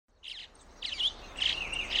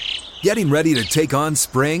Getting ready to take on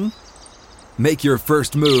spring? Make your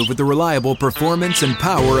first move with the reliable performance and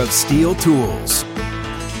power of Steel tools.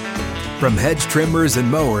 From hedge trimmers and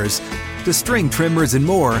mowers to string trimmers and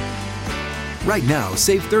more, right now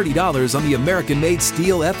save $30 on the American-made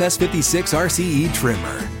Steel FS56 RCE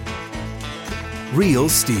trimmer. Real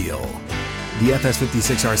Steel. The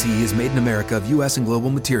FS56 RCE is made in America of U.S. and global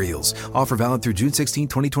materials. Offer valid through June 16,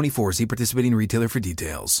 2024. See participating retailer for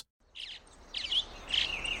details.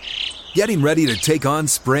 Getting ready to take on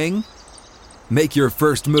spring? Make your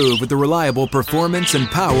first move with the reliable performance and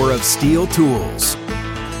power of Steel tools.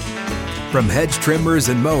 From hedge trimmers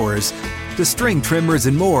and mowers to string trimmers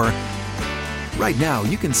and more, right now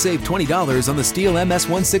you can save $20 on the Steel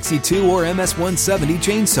MS-162 or MS-170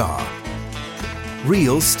 chainsaw.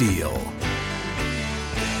 Real Steel.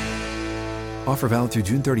 Offer valid through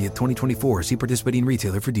June 30th, 2024. See participating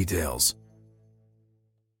retailer for details.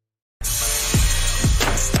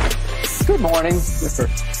 Good morning.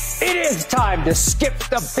 It is time to skip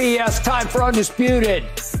the BS. Time for Undisputed.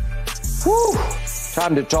 Whew.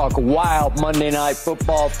 Time to talk wild Monday Night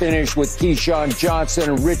Football finish with Keyshawn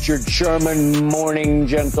Johnson and Richard Sherman. Morning,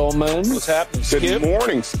 gentlemen. What's happening, Skip? Good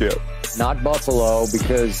morning, Skip. Not Buffalo,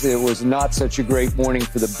 because it was not such a great morning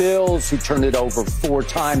for the Bills, who turned it over 4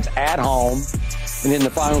 times at home. And in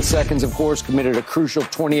the final seconds, of course, committed a crucial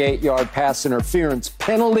 28-yard pass interference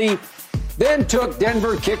penalty. Then took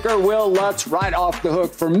Denver kicker Will Lutz right off the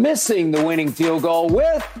hook for missing the winning field goal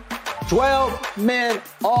with 12 men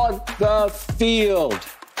on the field.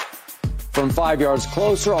 From 5 yards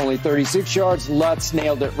closer, only 36 yards, Lutz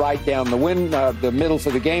nailed it right down the middle for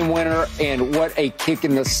the game winner. And what a kick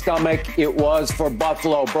in the stomach it was for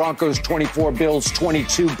Buffalo. Broncos 24, Bills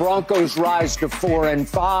 22. Broncos rise to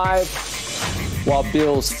 4-5, while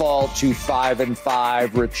Bills fall to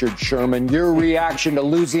 5-5. Richard Sherman, your reaction to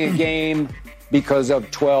losing a game because of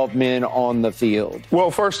 12 men on the field?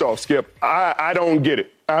 Well, first off, Skip, I don't get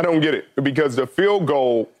it. I don't get it because the field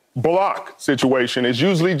goal block situation is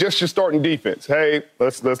usually just your starting defense. Hey,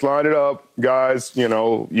 let's line it up, guys. You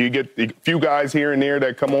know, you get a few guys here and there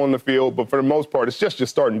that come on the field, but for the most part, it's just your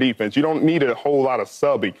starting defense. You don't need a whole lot of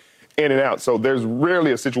subbing in and out. So there's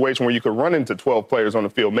rarely a situation where you could run into 12 players on the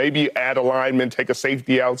field. Maybe add a lineman, take a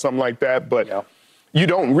safety out, something like that. But you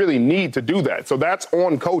don't really need to do that. So that's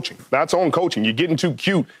on coaching. That's on coaching. You're getting too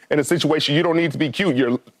cute in a situation you don't need to be cute.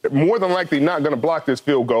 You're more than likely not going to block this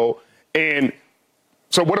field goal. And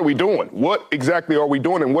so what are we doing? What exactly are we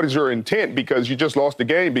doing, and what is your intent? Because you just lost the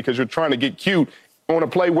game because you're trying to get cute on a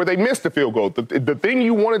play where they missed the field goal. The thing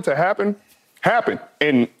you wanted to happen, happened,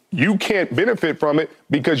 and you can't benefit from it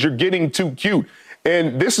because you're getting too cute.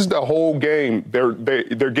 And this is the whole game. They're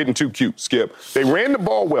getting too cute, Skip. They ran the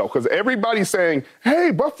ball well because everybody's saying,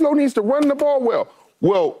 hey, Buffalo needs to run the ball well.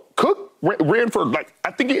 Well, Cook ran for,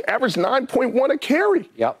 I think he averaged 9.1 a carry.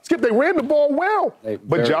 Yep. Skip, they ran the ball well.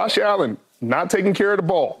 But Josh Allen not taking care of the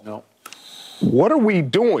ball. No. What are we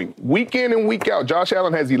doing? Week in and week out, Josh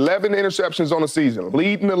Allen has 11 interceptions on the season,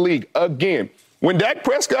 leading the league again. When Dak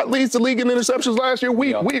Prescott leads the league in interceptions last year,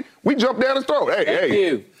 we jumped down his throat. Thank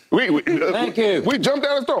you. Thank you. We jumped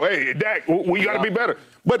down his throat. Hey, Dak, we got to be better.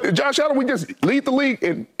 But Josh Allen, we just lead the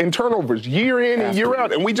league in turnovers year in and year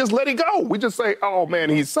out, and we just let it go. We just say, oh, man,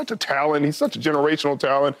 he's such a talent. He's such a generational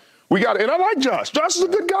talent. And I like Josh. Josh is a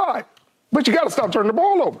good guy. But you got to stop turning the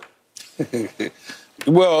ball over.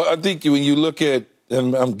 Well, I think when you look at,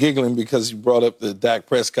 and I'm giggling because you brought up the Dak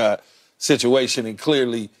Prescott situation, and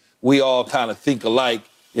clearly we all kind of think alike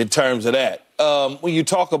in terms of that. When you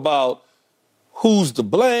talk about who's to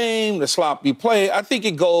blame, the sloppy play, I think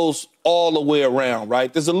it goes all the way around,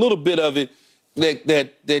 right? There's a little bit of it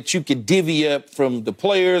that you can divvy up from the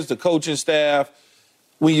players, the coaching staff.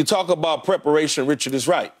 When you talk about preparation, Richard is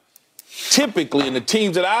right. Typically, in the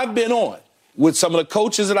teams that I've been on, with some of the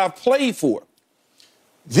coaches that I've played for,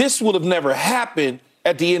 this would have never happened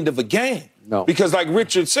at the end of a game. No. Because like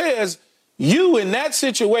Richard says, you in that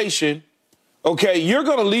situation, okay, you're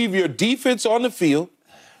going to leave your defense on the field.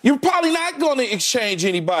 You're probably not going to exchange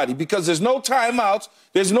anybody because there's no timeouts.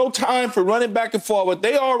 There's no time for running back and forward.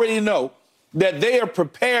 They already know that they are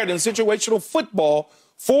prepared in situational football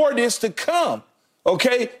for this to come,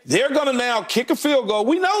 okay? They're going to now kick a field goal.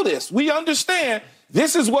 We know this. We understand.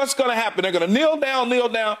 This is what's going to happen. They're going to kneel down. They're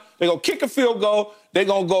going to kick a field goal. They're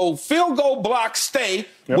going to go field goal block, stay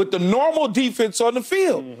with the normal defense on the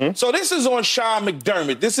field. Mm-hmm. So this is on Sean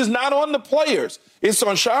McDermott. This is not on the players. It's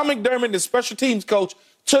on Sean McDermott, the special teams coach,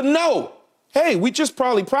 to know, hey, we just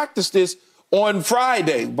probably practiced this on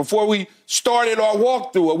Friday before we started our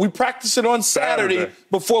walkthrough, or we practiced it on Saturday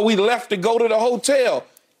before we left to go to the hotel.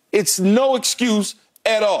 It's no excuse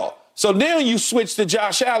at all. So then you switch to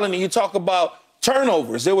Josh Allen and you talk about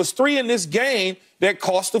turnovers. There was 3 in this game that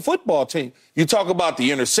cost the football team. You talk about the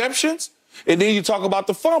interceptions, and then you talk about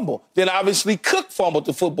the fumble. Then obviously Cook fumbled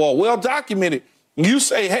the football, well documented. You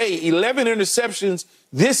say, hey, 11 interceptions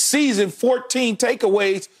this season, 14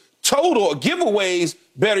 takeaways total, or giveaways,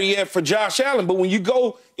 better yet, for Josh Allen. But when you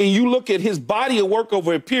go and you look at his body of work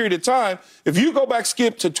over a period of time, if you go back,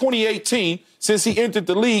 Skip, to 2018, since he entered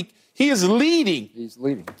the league, he is leading. He's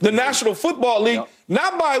leading the National Football League,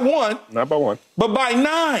 not by 1. Not by 1. But by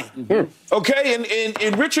 9. Mm-hmm. Okay,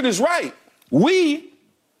 and Richard is right. We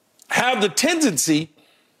have the tendency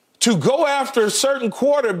to go after certain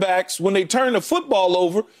quarterbacks when they turn the football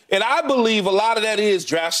over, and I believe a lot of that is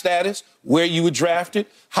draft status, where you were drafted,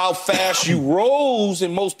 how fast you rose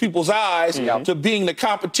in most people's eyes to being the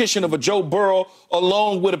competition of a Joe Burrow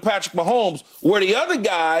along with a Patrick Mahomes, where the other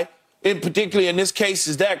guy, particularly in this case,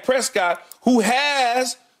 is Dak Prescott, who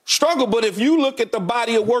has struggled. But if you look at the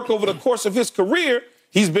body of work over the course of his career,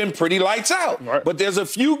 he's been pretty lights out. Right. But there's a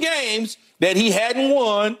few games that he hadn't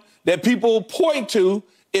won that people point to,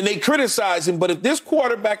 and they criticize him. But if this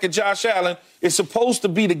quarterback of Josh Allen is supposed to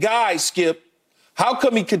be the guy, Skip, how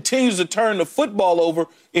come he continues to turn the football over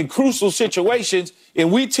in crucial situations,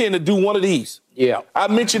 and we tend to do one of these? Yeah. I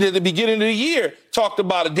mentioned at the beginning of the year, talked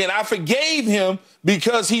about it. Then I forgave him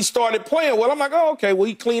because he started playing well. I'm like, oh, okay, well,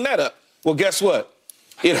 he cleaned that up. Well, guess what?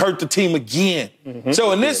 It hurt the team again. Mm-hmm.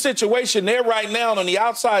 So in this situation, they're right now on the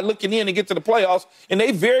outside looking in to get to the playoffs, and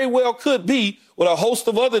they very well could be with a host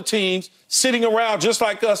of other teams sitting around just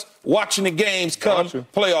like us watching the games come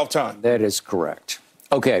playoff time. That is correct.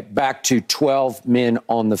 Okay, back to 12 men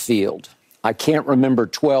on the field. I can't remember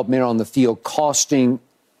 12 men on the field costing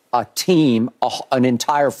a team an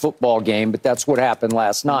entire football game, but that's what happened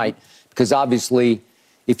last night, because obviously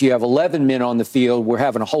if you have 11 men on the field, we're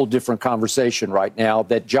having a whole different conversation right now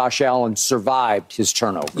that Josh Allen survived his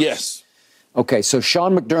turnovers. Yes. Okay, so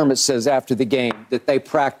Sean McDermott says after the game that they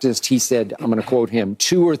practiced, he said, I'm going to quote him,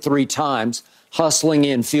 2 or 3 times hustling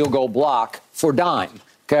in field goal block for dime.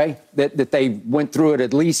 Okay, that they went through it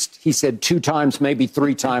at least, he said, 2 times, maybe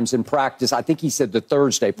 3 times in practice. I think he said the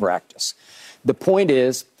Thursday practice. The point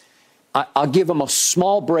is, I'll give them a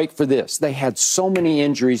small break for this. They had so many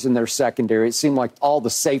injuries in their secondary. It seemed like all the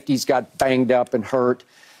safeties got banged up and hurt.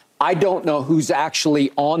 I don't know who's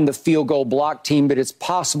actually on the field goal block team, but it's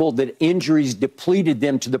possible that injuries depleted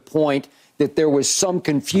them to the point that there was some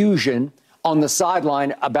confusion on the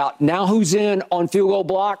sideline about now who's in on field goal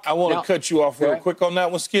block. I want to cut you off real quick on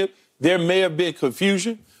that one, Skip. There may have been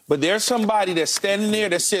confusion, but there's somebody that's standing there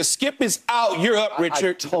that says, Skip is out, you're up,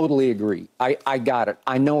 Richard. I totally agree. I got it.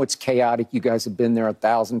 I know it's chaotic. You guys have been there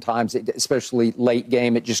 1,000 times, especially late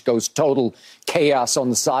game. It just goes total chaos on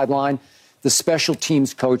the sideline. The special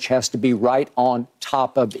teams coach has to be right on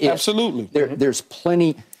top of it. Absolutely. There's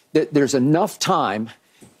plenty, there's enough time,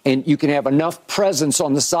 and you can have enough presence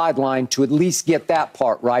on the sideline to at least get that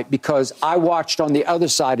part right, because I watched on the other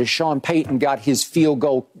side as Sean Payton got his field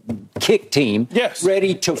goal kick team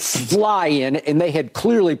ready to fly in, and they had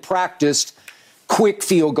clearly practiced quick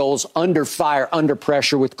field goals under fire, under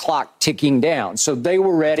pressure, with clock ticking down. So they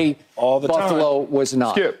were ready. All the Buffalo was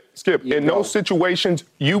not. Skip, in those situations,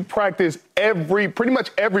 you practice pretty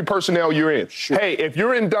much every personnel you're in. Sure. Hey, if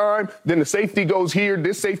you're in dime, then the safety goes here,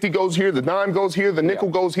 this safety goes here, the dime goes here, the nickel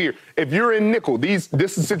goes here. If you're in nickel, this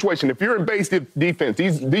is a situation. If you're in base defense,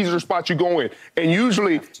 these are spots you go in. And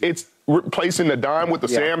usually it's replacing the dime with the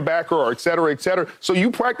sandbacker, or et cetera, et cetera. So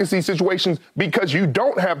you practice these situations because you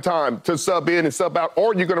don't have time to sub in and sub out,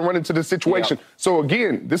 or you're going to run into this situation. So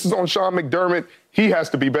again, this is on Sean McDermott. He has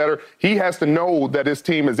to be better. He has to know that his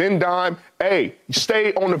team is in dime. Hey,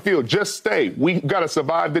 stay on the field. Just stay. We got to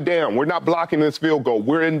survive the down. We're not blocking this field goal.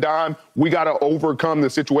 We're in dime. We got to overcome the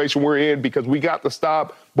situation we're in because we got the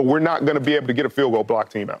stop, but we're not going to be able to get a field goal block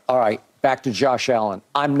team out. All right, back to Josh Allen.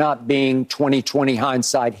 I'm not being 20/20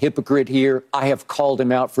 hindsight hypocrite here. I have called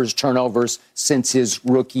him out for his turnovers since his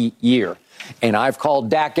rookie year. And I've called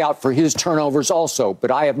Dak out for his turnovers also,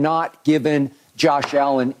 but I have not given Josh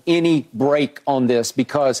Allen any break on this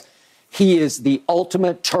because he is the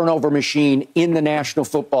ultimate turnover machine in the National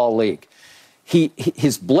Football League.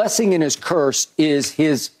 His blessing and his curse is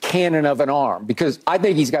his cannon of an arm, because I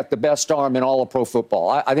think he's got the best arm in all of pro football.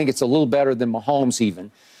 I think it's a little better than Mahomes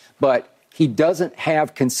even, but he doesn't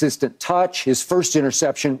have consistent touch. His first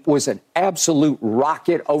interception was an absolute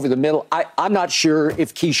rocket over the middle. I'm not sure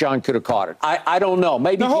if Keyshawn could have caught it. I don't know.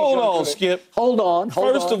 Maybe. Now, hold on, Skip. Hold on.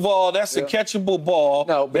 First of all, that's a catchable ball.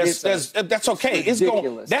 No, but that's okay. It's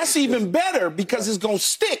ridiculous. That's even better because it's going to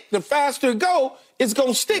stick. The faster it go, it's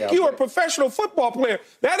going to stick. You're a professional football player.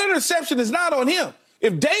 That interception is not on him.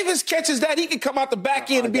 If Davis catches that, he can come out the back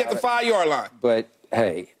end and be at the 5-yard line. But,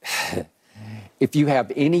 hey, if you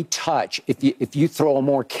have any touch, if you throw a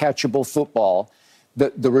more catchable football,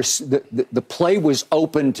 the play was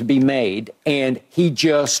open to be made, and he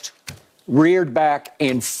just reared back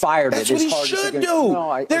and fired That's it. That's what he should do.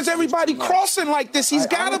 No, There's everybody crossing like this. He's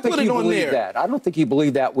got to put it on there. That. I don't think you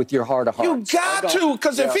believe that with your heart of hearts. You got to,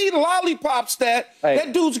 because if he lollipops that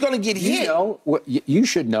dude's going to get hit. You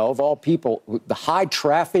should know, of all people, the high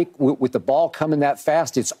traffic with the ball coming that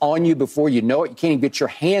fast, it's on you before you know it. You can't even get your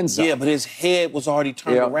hands up. Yeah, but his head was already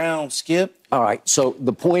turned around, Skip. All right, so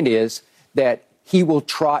the point is that he will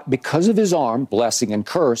try, because of his arm, blessing and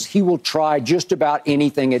curse, he will try just about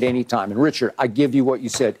anything at any time. And, Richard, I give you what you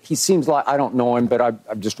said. He seems like, I don't know him, but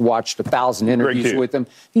I've just watched 1,000 interviews with him.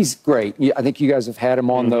 He's great. I think you guys have had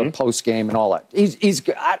him on the post game and all that.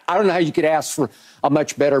 I don't know how you could ask for a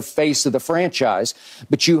much better face of the franchise,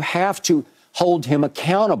 but you have to hold him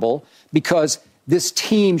accountable because this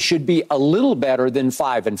team should be a little better than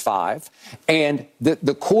 5-5. And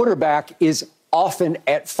the quarterback is often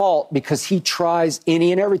at fault because he tries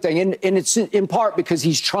any and everything. And it's in part because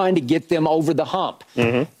he's trying to get them over the hump.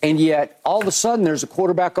 And yet, all of a sudden, there's a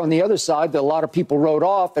quarterback on the other side that a lot of people wrote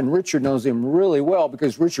off, and Richard knows him really well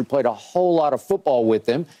because Richard played a whole lot of football with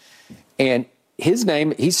him. And his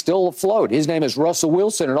name, he's still afloat. His name is Russell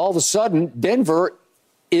Wilson. And all of a sudden, Denver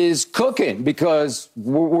is cooking because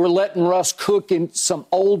we're letting Russ cook in some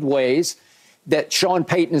old ways that Sean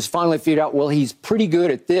Payton has finally figured out, well, he's pretty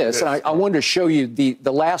good at this. And I wanted to show you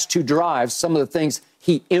the last 2 drives, some of the things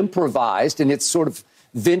he improvised, and it's sort of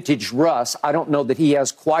vintage Russ. I don't know that he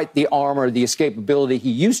has quite the arm or the escapability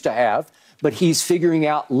he used to have, but he's figuring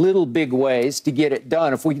out little big ways to get it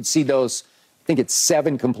done. If we could see those, I think it's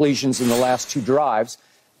 7 completions in the last 2 drives.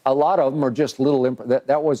 A lot of them are just little,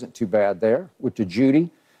 that wasn't too bad there with the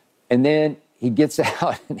Judy. And then he gets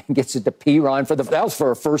out and gets it to P-Ryan that was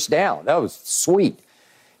for a first down. That was sweet.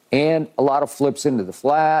 And a lot of flips into the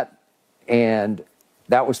flat. And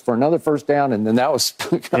that was for another first down. And then that was,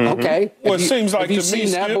 okay. Well, it seems like to me, have you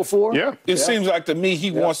seen that before? Yeah. It seems like to me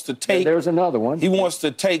he wants to take. There's another one. He wants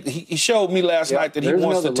to take. He showed me last night that he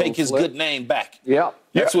wants to take his good name back.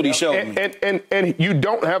 That's what he showed me. And you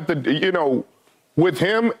don't have to, with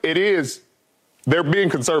him, it is. They're being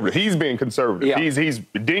conservative. He's being conservative. He's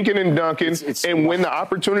dinking and dunking. And when the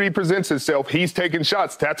opportunity presents itself, he's taking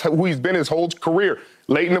shots. That's who he's been his whole career.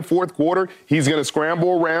 Late in the fourth quarter, he's going to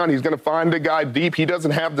scramble around. He's going to find the guy deep. He doesn't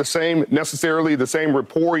have necessarily the same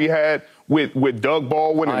rapport he had with Doug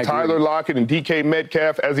Baldwin and Tyler Lockett and DK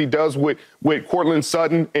Metcalf as he does with Cortland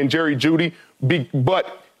Sutton and Jerry Jeudy.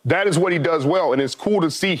 But that is what he does well, and it's cool to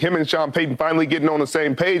see him and Sean Payton finally getting on the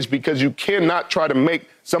same page because you cannot try to make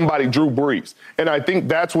somebody Drew Brees. And I think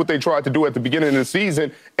that's what they tried to do at the beginning of the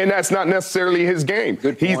season, and that's not necessarily his game.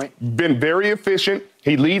 Good point. He's been very efficient.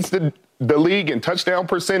 He leads the league in touchdown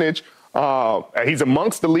percentage. He's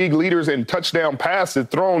amongst the league leaders in touchdown passes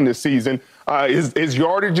thrown this season. His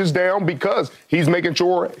yardage is down because he's making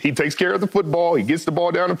sure he takes care of the football. He gets the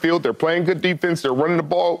ball down the field. They're playing good defense. They're running the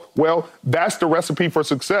ball well. That's the recipe for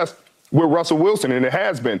success with Russell Wilson, and it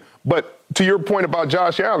has been. But to your point about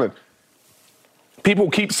Josh Allen,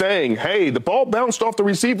 people keep saying, hey, the ball bounced off the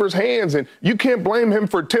receiver's hands, and you can't blame him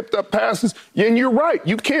for tipped-up passes. And you're right.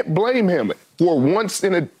 You can't blame him for once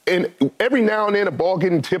in every now and then a ball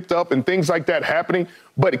getting tipped up and things like that happening,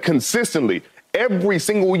 but consistently. Every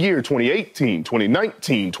single year, 2018,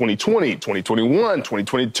 2019, 2020, 2021,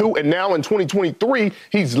 2022, and now in 2023,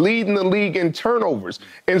 he's leading the league in turnovers.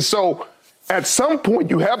 And so at some point,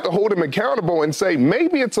 you have to hold him accountable and say,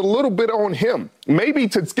 maybe it's a little bit on him. Maybe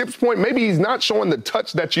to Skip's point, maybe he's not showing the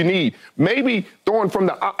touch that you need. Maybe throwing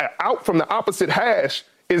out from the opposite hash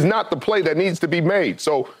is not the play that needs to be made.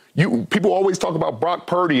 So people always talk about Brock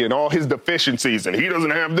Purdy and all his deficiencies, and he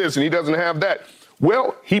doesn't have this and he doesn't have that.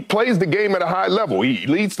 Well, he plays the game at a high level. He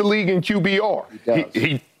leads the league in QBR.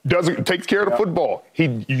 He takes care of the football. He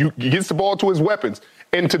gets the ball to his weapons.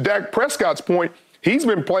 And to Dak Prescott's point, he's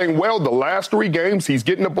been playing well the last 3 games. He's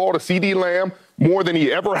getting the ball to CeeDee Lamb more than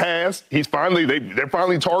he ever has. They're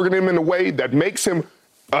finally targeting him in a way that makes him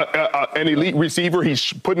an elite receiver.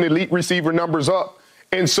 He's putting elite receiver numbers up.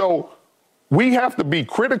 And so we have to be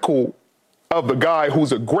critical of the guy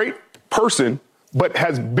who's a great person but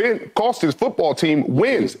has cost his football team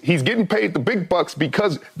wins. He's getting paid the big bucks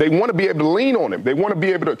because they want to be able to lean on him. They want to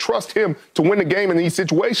be able to trust him to win the game in these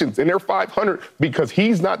situations. And they're 500 because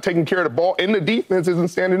he's not taking care of the ball and the defense isn't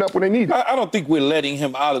standing up when they need it. I don't think we're letting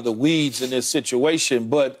him out of the weeds in this situation,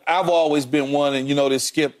 but I've always been one, and this,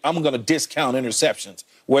 Skip, I'm going to discount interceptions.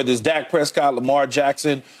 whether it's Dak Prescott, Lamar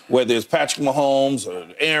Jackson, whether it's Patrick Mahomes or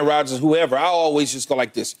Aaron Rodgers, whoever, I always just go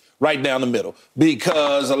like this, right down the middle,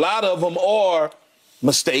 because a lot of them are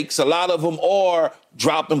mistakes. A lot of them are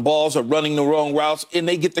dropping balls or running the wrong routes, and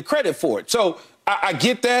they get the credit for it. So I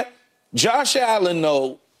get that. Josh Allen,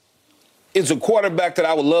 though, is a quarterback that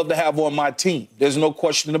I would love to have on my team. There's no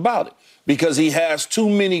question about it, because he has too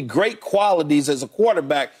many great qualities as a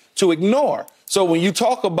quarterback to ignore. So when you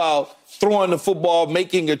talk about throwing the football,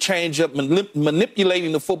 making a changeup,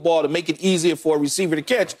 manipulating the football to make it easier for a receiver to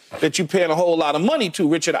catch, that you're paying a whole lot of money to,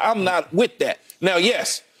 Richard, I'm not with that. Now,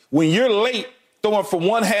 yes, when you're late throwing from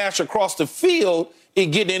one hash across the field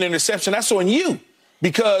and getting an interception, that's on you.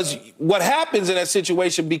 Because what happens in that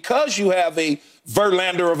situation, because you have a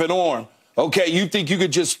Verlander of an arm, okay, you think you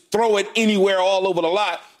could just throw it anywhere all over the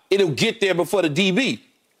lot, it'll get there before the DB.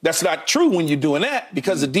 That's not true when you're doing that,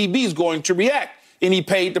 because the DB is going to react. And he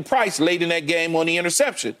paid the price late in that game on the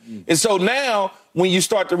interception. And so now when you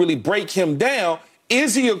start to really break him down,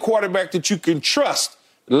 is he a quarterback that you can trust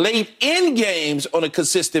late in games on a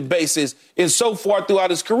consistent basis? And so far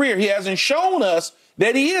throughout his career, he hasn't shown us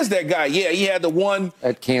that he is that guy. Yeah, he had the one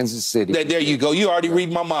at Kansas City. There you go. You already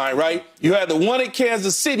read my mind, right? You had the one at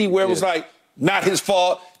Kansas City where it was like, not his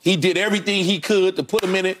fault. He did everything he could to put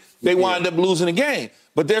him in it. They wind up losing the game.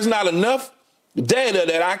 But there's not enough data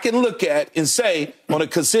that I can look at and say on a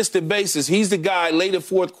consistent basis, he's the guy late in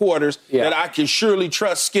fourth quarters that I can surely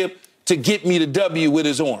trust Skip to get me the W with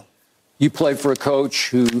his arm. You played for a coach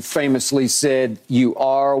who famously said, you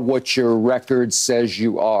are what your record says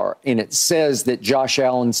you are. And it says that Josh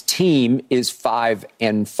Allen's team is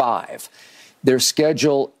 5-5. Their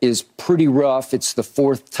schedule is pretty rough. It's the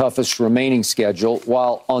fourth toughest remaining schedule.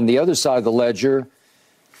 While on the other side of the ledger,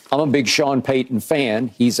 I'm a big Sean Payton fan.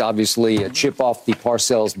 He's obviously a chip off the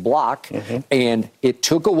Parcells block. And it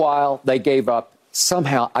took a while. They gave up.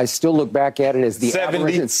 Somehow, I still look back at it as the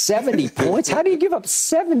average at 70 points. How do you give up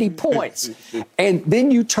 70 points? And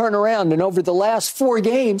then you turn around, and over the last 4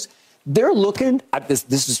 games, they're looking –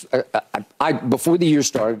 before the year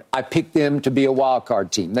started, I picked them to be a wild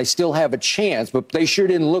card team. They still have a chance, but they sure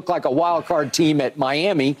didn't look like a wild card team at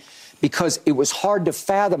Miami, because it was hard to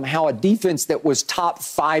fathom how a defense that was top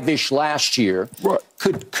 5-ish last year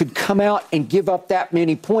could come out and give up that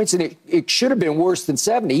many points. And it should have been worse than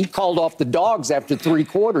 70. He called off the Dogs after 3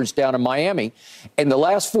 quarters down in Miami. And the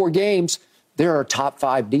last 4 games, they're a top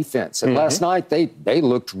 5 defense. And last night, they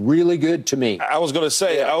looked really good to me. I was going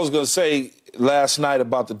to say last night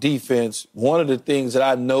about the defense, one of the things that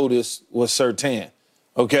I noticed was Surtain.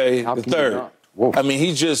 Okay, the third. I mean,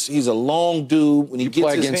 he's a long dude. When he gets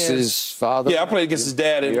play his against hands, his father? Yeah, I played against his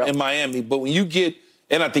dad in Miami. But when you get,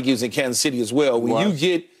 and I think he was in Kansas City as well, when you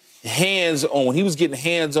get when he was getting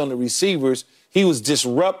hands on the receivers, he was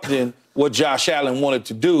disrupting what Josh Allen wanted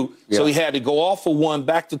to do. So he had to go off of 1,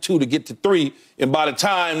 back to 2 to get to 3. And by the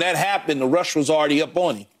time that happened, the rush was already up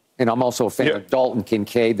on him. And I'm also a fan of Dalton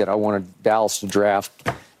Kincaid that I wanted Dallas to draft.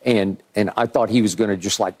 And I thought he was going to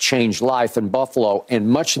just like change life in Buffalo. And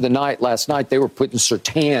much of the night last night, they were putting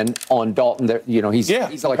Surtain on Dalton.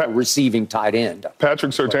 He's like a receiving tight end.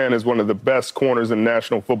 Patrick Surtain is one of the best corners in the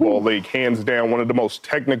National Football League, hands down. One of the most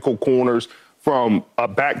technical corners from a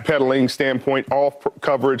backpedaling standpoint, off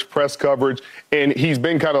coverage, press coverage. And he's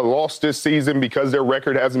been kind of lost this season because their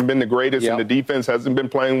record hasn't been the greatest and the defense hasn't been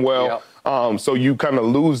playing well. So you kind of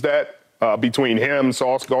lose that. Between him,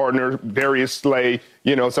 Sauce Gardner, Darius Slay,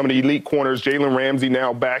 some of the elite corners, Jalen Ramsey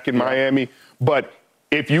now back in Miami. But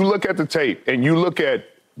if you look at the tape and you look at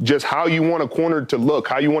just how you want a corner to look,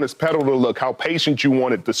 how you want his pedal to look, how patient you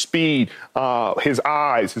want it, the speed, his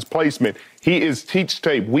eyes, his placement, he is teach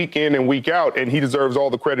tape week in and week out, and he deserves all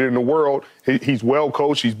the credit in the world. He's well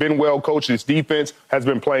coached. He's been well coached. His defense has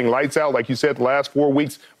been playing lights out, like you said, the last 4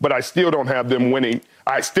 weeks, but I still don't have them winning.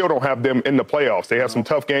 I still don't have them in the playoffs. They have some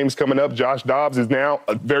tough games coming up. Josh Dobbs is now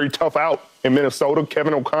a very tough out in Minnesota.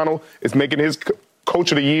 Kevin O'Connell is making his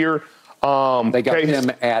coach of the year. They got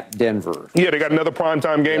him at Denver. Yeah, they got another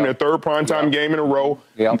primetime game, their third primetime game in a row.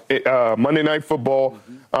 Monday Night Football.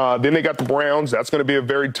 Then they got the Browns. That's going to be a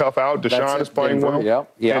very tough out. Deshaun is playing well.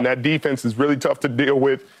 And that defense is really tough to deal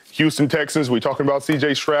with. Houston Texans, we're talking about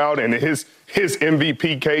C.J. Stroud and his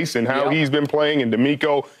MVP case and how he's been playing, and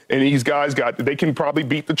D'Amico and these guys they can probably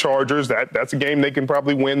beat the Chargers. That's a game they can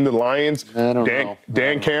probably win. The Lions,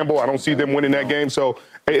 Dan Campbell, I don't see them winning that game. So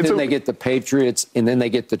then they get the Patriots, and then they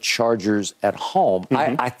get the Chargers at home.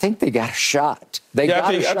 I think they got a shot. I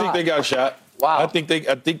think they got a shot. Wow. I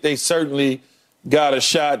think they certainly got a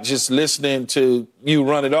shot just listening to you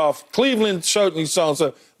run it off. Cleveland certainly showing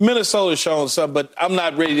some. Minnesota's showing some, but I'm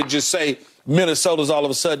not ready to just say Minnesota's all of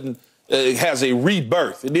a sudden has a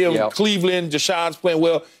rebirth. And then Cleveland, Deshaun's playing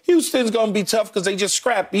well. Houston's going to be tough because they just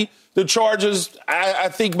scrappy. The Chargers, I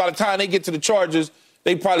think by the time they get to the Chargers,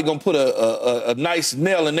 they probably going to put a nice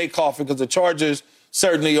nail in their coffin because the Chargers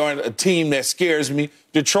certainly aren't a team that scares me.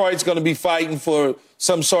 Detroit's going to be fighting for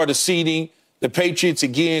some sort of seeding. The Patriots,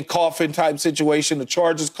 again, coffin type situation. The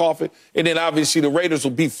Chargers coffin. And then obviously the Raiders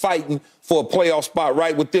will be fighting for a playoff spot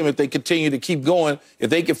right with them if they continue to keep going.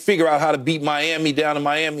 If they can figure out how to beat Miami down in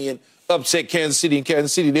Miami and upset Kansas City in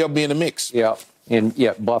Kansas City, they'll be in the mix. Yeah. And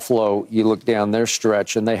yet Buffalo, you look down their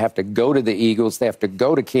stretch, and they have to go to the Eagles. They have to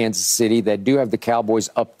go to Kansas City. They do have the Cowboys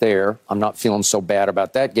up there. I'm not feeling so bad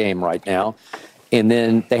about that game right now. And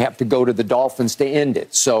then they have to go to the Dolphins to end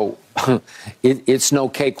it. So it's no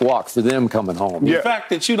cakewalk for them coming home. The fact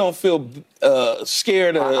that you don't feel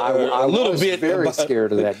scared a little bit. I was very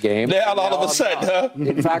scared of that game. Now all of a sudden, huh?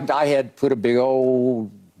 In fact, I had put a big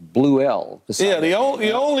old blue L. The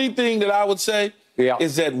only thing that I would say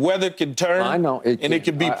is that weather can turn. I know. It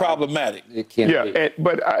can be problematic. It can be.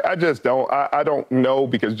 But I just don't. I don't know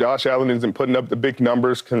because Josh Allen isn't putting up the big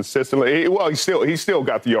numbers consistently. Well, he's still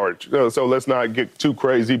got the yardage. So let's not get too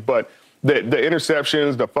crazy. But the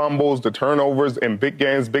interceptions, the fumbles, the turnovers in big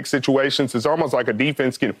games, big situations, it's almost like a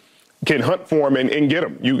defense can hunt for him and get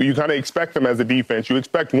him. You kind of expect them as a defense. You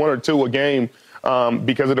expect one or two a game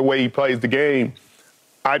because of the way he plays the game.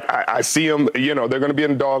 I see them, they're going to be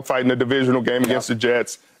in a dogfight in a divisional game against the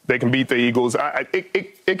Jets. They can beat the Eagles.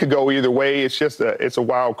 It could go either way. It's just it's a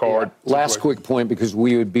wild card. Last quick point, because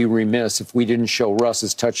we would be remiss if we didn't show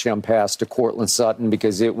Russ's touchdown pass to Courtland Sutton,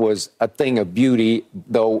 because it was a thing of beauty,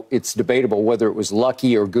 though it's debatable whether it was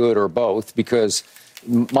lucky or good or both, because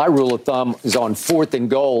my rule of thumb is on 4th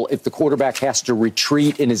and goal, if the quarterback has to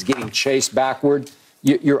retreat and is getting chased backward,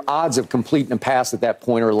 your odds of completing a pass at that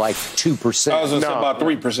point are like 2%. I was going to say about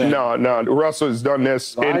 3%. No. Russell has done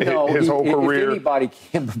this in his whole career. If anybody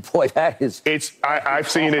can, but boy, that is. I've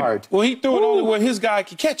seen it. Well, he threw it only where his guy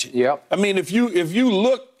could catch it. Yep. I mean, if you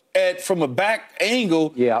look at from a back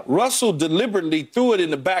angle, Russell deliberately threw it in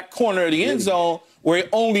the back corner of the end zone where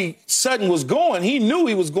only Sutton was going. He knew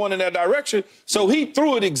he was going in that direction, so he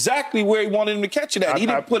threw it exactly where he wanted him to catch it at. He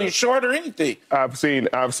didn't put it short or anything. I've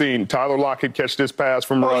seen Tyler Lockett catch this pass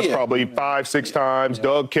from Russ probably 5-6 times.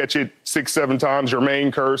 Doug catch it 6-7 times.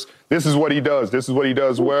 Jermaine Kearse. This is what he does. This is what he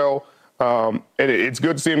does well, and it's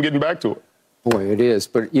good to see him getting back to it. Boy, it is.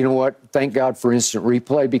 But you know what? Thank God for instant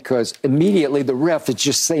replay, because immediately the ref is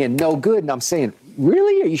just saying no good. And I'm saying,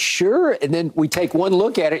 really? Are you sure? And then we take one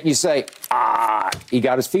look at it and you say, he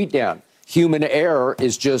got his feet down. Human error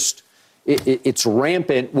is just, it's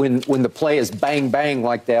rampant when the play is bang, bang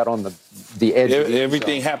like that on the edge.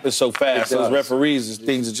 Everything happens so fast. Those referees,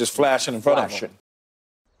 things are just flashing in front of them.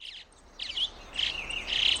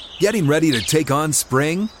 Getting ready to take on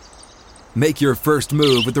spring? Make your first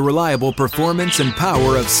move with the reliable performance and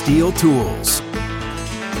power of Steel tools.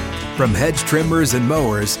 From hedge trimmers and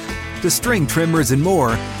mowers to string trimmers and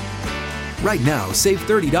more, right now save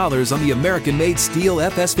 $30 on the American-made Steel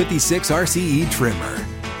FS56 RCE trimmer.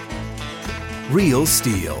 Real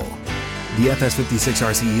Steel. The FS56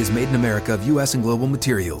 RCE is made in America of U.S. and global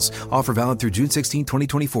materials. Offer valid through June 16,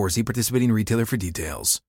 2024. See participating retailer for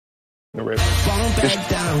details.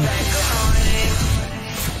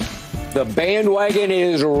 The bandwagon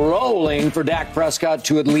is rolling for Dak Prescott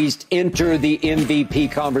to at least enter the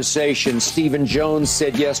MVP conversation. Stephen Jones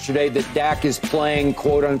said yesterday that Dak is playing,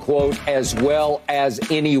 quote unquote, as well as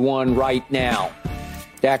anyone right now.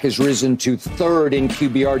 Dak has risen to 3rd in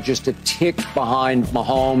QBR, just a tick behind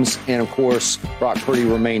Mahomes. And, of course, Brock Purdy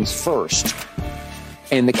remains 1st.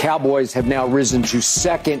 And the Cowboys have now risen to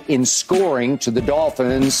 2nd in scoring to the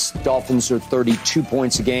Dolphins. Dolphins are 32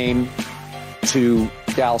 points a game to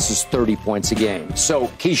Dallas's 30 points a game. So,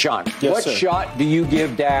 Keyshawn, what shot do you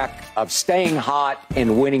give Dak of staying hot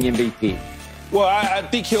and winning MVP? Well, I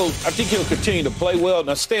think he'll continue to play well.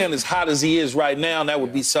 Now, staying as hot as he is right now, that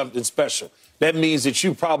would be something special. That means that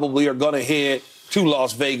you probably are going to head to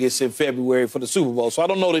Las Vegas in February for the Super Bowl. So I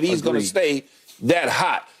don't know that he's going to stay that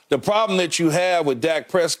hot. The problem that you have with Dak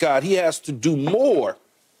Prescott, he has to do more.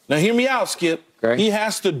 Now, hear me out, Skip. Okay. He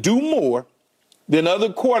has to do more than other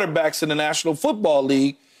quarterbacks in the National Football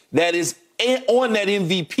League that is on that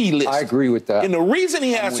MVP list. I agree with that. And the reason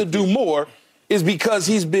he has to do more is because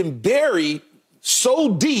he's been buried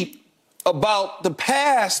so deep about the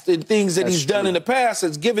past and things that he's done in the past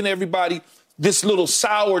that's given everybody this little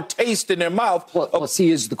sour taste in their mouth. Plus,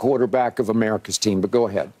 he is the quarterback of America's team, but go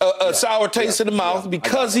ahead. A sour taste in the mouth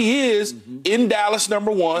because he is in Dallas,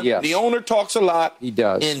 number one. Yes. The owner talks a lot. He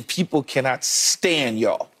does. And people cannot stand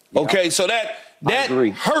y'all. Okay, so that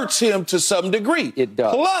hurts him to some degree. It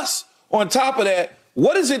does. Plus, on top of that,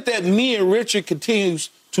 what is it that me and Richard continues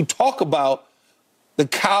to talk about? The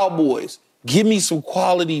Cowboys. Give me some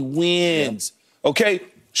quality wins, okay?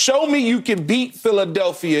 Show me you can beat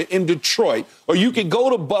Philadelphia in Detroit, or you can go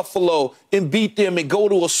to Buffalo and beat them and go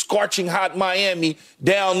to a scorching hot Miami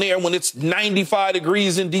down there when it's 95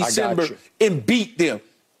 degrees in December and beat them.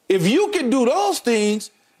 If you can do those things,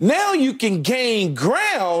 now you can gain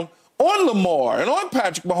ground on Lamar and on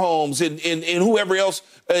Patrick Mahomes and whoever else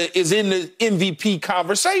is in the MVP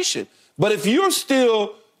conversation. But if you're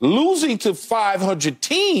still losing to 500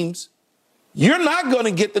 teams, you're not going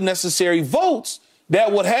to get the necessary votes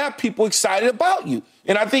that would have people excited about you.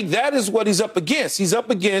 And I think that is what he's up against. He's up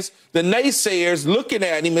against the naysayers looking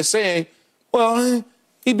at him and saying, well,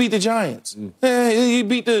 he beat the Giants. He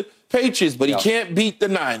beat the Patriots, but he can't beat the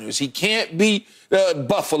Niners. He can't beat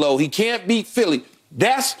Buffalo. He can't beat Philly.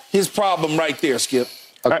 That's his problem right there, Skip.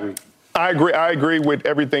 Agreed. I agree with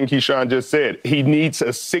everything Keyshawn just said. He needs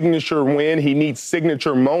a signature win. He needs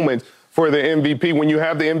signature moments for the MVP. When you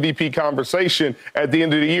have the MVP conversation at the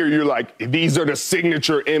end of the year, you're like, these are the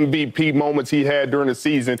signature MVP moments he had during the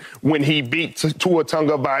season when he beat Tua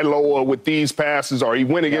Tagovailoa with these passes, or he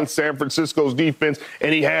went against San Francisco's defense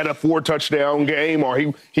and he had a 4-touchdown game, or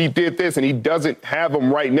he did this, and he doesn't have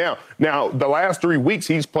them right now. Now, the last 3 weeks,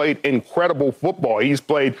 he's played incredible football. He's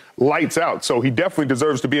played lights out, so he definitely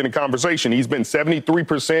deserves to be in the conversation. He's been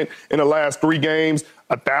 73% in the last 3 games.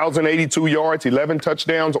 1,082 yards, 11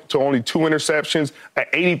 touchdowns to only 2 interceptions, an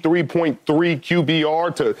 83.3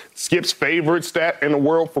 QBR to Skip's favorite stat in the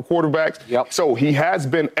world for quarterbacks. So he has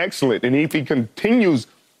been excellent. And if he continues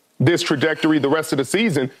this trajectory the rest of the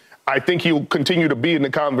season, I think he'll continue to be in the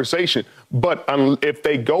conversation. But if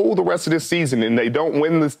they go the rest of this season and they don't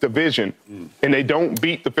win this division and they don't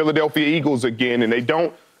beat the Philadelphia Eagles again and they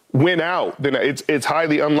don't win out, then it's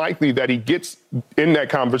highly unlikely that he gets in that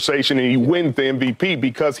conversation and he wins the MVP,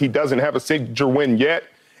 because he doesn't have a signature win yet.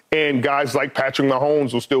 And guys like Patrick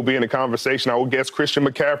Mahomes will still be in the conversation. I would guess Christian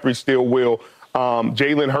McCaffrey still will.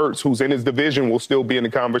 Jalen Hurts, who's in his division, will still be in the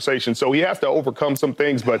conversation. So he has to overcome some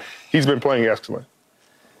things, but he's been playing excellent.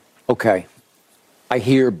 Okay. I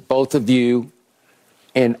hear both of you,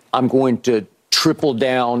 and I'm going to triple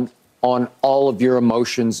down on all of your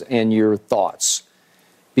emotions and your thoughts,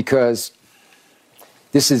 because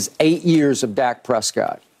this is 8 years of Dak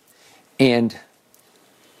Prescott. And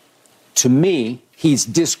to me, he's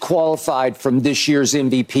disqualified from this year's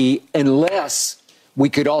MVP unless we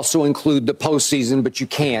could also include the postseason, but you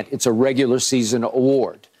can't. It's a regular season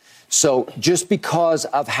award. So just because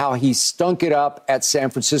of how he stunk it up at San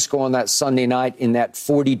Francisco on that Sunday night in that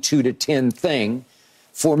 42-10 thing,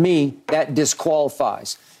 for me, that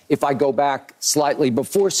disqualifies. If I go back slightly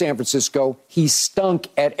before San Francisco, he stunk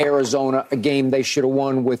at Arizona, a game they should have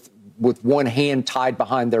won with one hand tied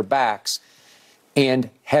behind their backs, and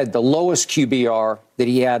had the lowest QBR that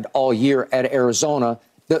he had all year at Arizona.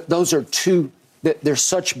 Those are two, they're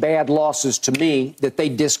such bad losses to me that they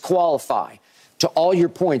disqualify. To all your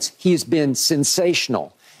points, he's been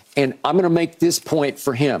sensational. And I'm going to make this point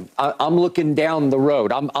for him. I'm looking down the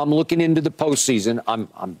road. I'm looking into the postseason.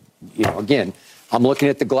 I'm looking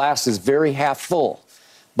at the glass as very half full.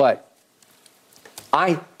 But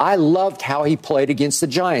I loved how he played against the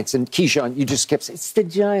Giants. And Keyshawn, you just kept saying, it's the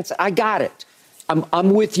Giants. I got it. I'm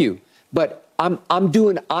with you. But I'm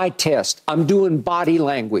doing eye test. I'm doing body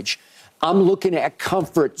language. I'm looking at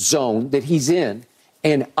comfort zone that he's in.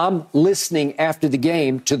 And I'm listening after the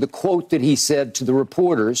game to the quote that he said to the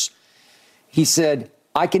reporters. He said,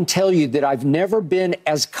 I can tell you that I've never been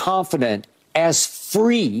as confident, as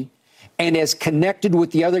free, and as connected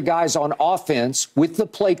with the other guys on offense, with the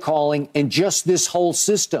play calling, and just this whole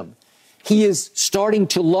system. He is starting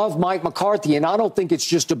to love Mike McCarthy, and I don't think it's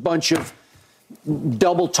just a bunch of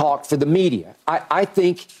double talk for the media. I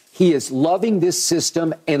think he is loving this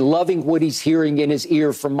system and loving what he's hearing in his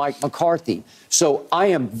ear from Mike McCarthy. So I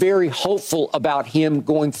am very hopeful about him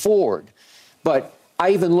going forward. But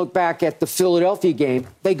I even look back at the Philadelphia game.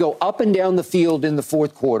 They go up and down the field in the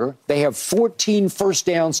fourth quarter. They have 14 first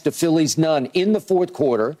downs to Philly's none in the fourth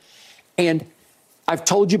quarter. And I've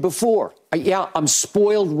told you before, I'm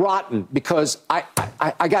spoiled rotten because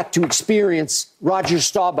I got to experience Roger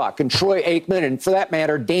Staubach and Troy Aikman and, for that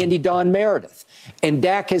matter, Dandy Don Meredith. And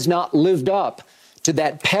Dak has not lived up to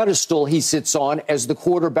that pedestal he sits on as the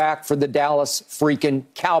quarterback for the Dallas freaking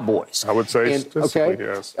Cowboys. I would say statistically,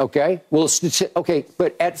 yes. Okay. Well,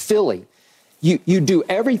 but at Philly, you do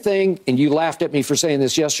everything, and you laughed at me for saying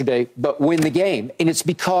this yesterday, but win the game. And it's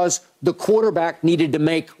because the quarterback needed to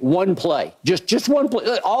make one play. Just one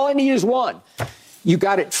play. All I need is one. You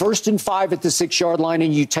got it 1st and 5 at the 6-yard line,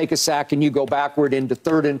 and you take a sack and you go backward into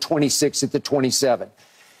 3rd and 26 at the 27.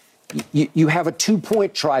 You have a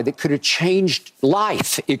 2-point try that could have changed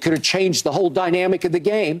life. It could have changed the whole dynamic of the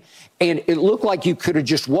game. And it looked like you could have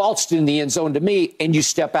just waltzed in the end zone to me, and you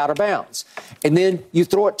step out of bounds. And then you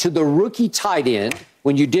throw it to the rookie tight end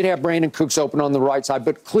when you did have Brandon Cooks open on the right side.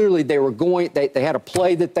 But clearly they had a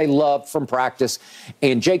play that they loved from practice.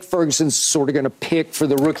 And Jake Ferguson's sort of going to pick for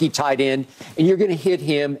the rookie tight end. And you're going to hit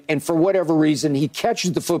him. And for whatever reason, he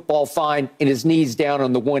catches the football fine and his knee's down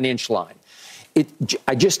on the 1-inch line.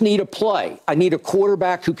 I just need a play. I need a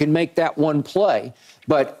quarterback who can make that one play.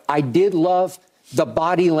 But I did love the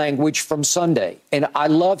body language from Sunday, and I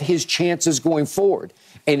love his chances going forward.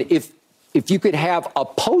 And if you could have a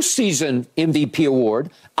postseason MVP award,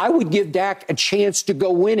 I would give Dak a chance to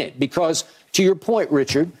go win it because, to your point,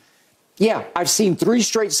 Richard, yeah, I've seen 3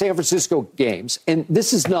 straight San Francisco games, and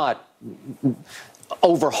this is not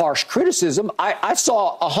over harsh criticism. I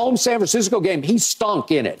saw a home San Francisco game. He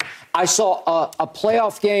stunk in it. I saw a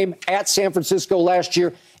playoff game at San Francisco last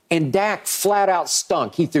year, and Dak flat out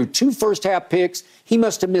stunk. He threw 2 first-half picks. He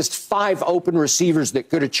must have missed 5 open receivers that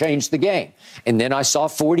could have changed the game. And then I saw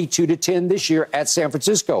 42-10 this year at San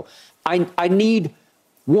Francisco. I need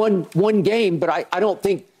one game, but I don't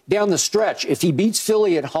think down the stretch, if he beats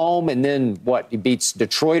Philly at home and then he beats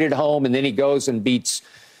Detroit at home and then he goes and beats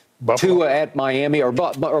Tua at Miami or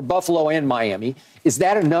Buffalo and Miami. Is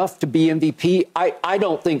that enough to be MVP? I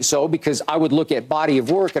don't think so, because I would look at body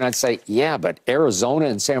of work and I'd say, yeah, but Arizona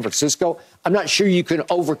and San Francisco, I'm not sure you can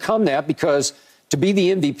overcome that, because to be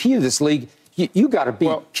the MVP of this league, you got to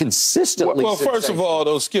be consistently. Well, first of all,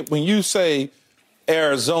 though, Skip, when you say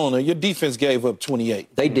Arizona, your defense gave up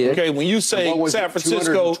 28. They did. Okay, when you say San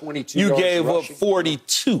Francisco, you gave up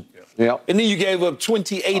 42. Yeah. And then you gave up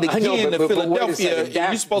 28 again to Philadelphia.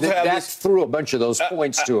 You're supposed to have Dak threw a bunch of those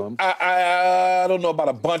points to him. I don't know about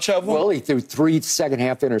a bunch of them. Well, he threw 3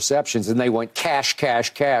 second-half interceptions, and they went cash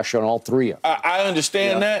on all 3 of them. I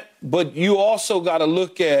understand that, but you also got to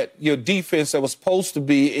look at your defense that was supposed to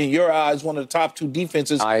be, in your eyes, one of the top 2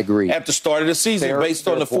 defenses. I agree. At the start of the season, based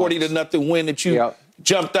on the 40-0 win that you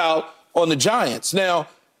jumped out on the Giants. Now,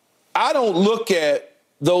 I don't look at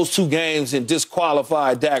those 2 games and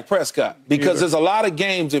disqualify Dak Prescott, because there's a lot of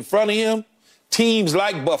games in front of him. Teams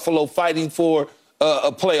like Buffalo fighting for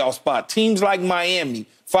a playoff spot. Teams like Miami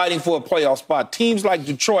fighting for a playoff spot. Teams like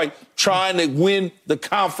Detroit trying to win the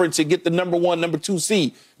conference and get the number 1, number 2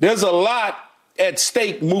 seed. There's a lot at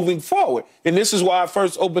stake moving forward. And this is why I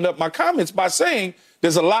first opened up my comments by saying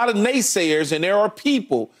there's a lot of naysayers, and there are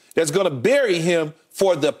people that's going to bury him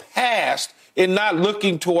for the past and not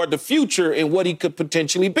looking toward the future and what he could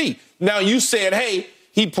potentially be. Now, you said, hey,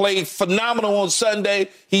 he played phenomenal on Sunday.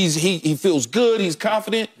 He feels good. He's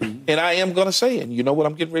confident. And I am going to say it. You know what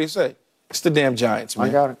I'm getting ready to say? It's the damn Giants, man.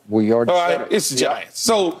 I got it. We already said it. It's the Giants.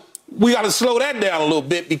 So we got to slow that down a little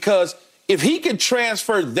bit, because if he can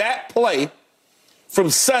transfer that play from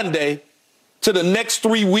Sunday to the next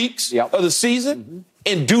 3 weeks of the season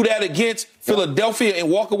and do that against Philadelphia and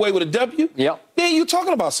walk away with a W, then you're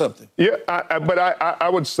talking about something. Yeah, but I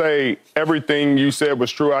would say everything you said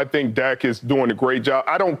was true. I think Dak is doing a great job.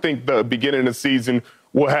 I don't think the beginning of the season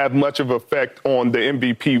will have much of an effect on the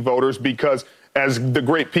MVP voters, because, as the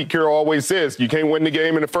great Pete Carroll always says, you can't win the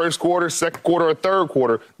game in the first quarter, second quarter, or third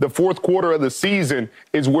quarter. The fourth quarter of the season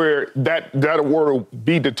is where that award will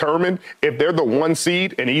be determined. If they're the 1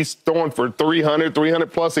 seed and he's throwing for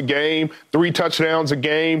 300 plus a game, 3 touchdowns a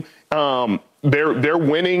game, they're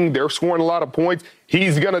winning, they're scoring a lot of points,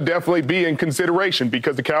 he's going to definitely be in consideration,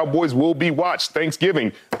 because the Cowboys will be watched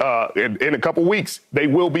Thanksgiving in a couple weeks. They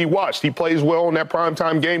will be watched. He plays well in that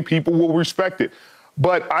primetime game. People will respect it.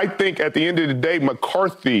 But I think at the end of the day,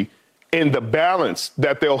 McCarthy, in the balance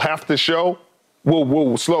that they'll have to show,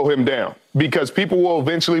 will slow him down, because people will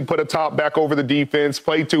eventually put a top back over the defense,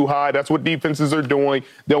 play too high. That's what defenses are doing.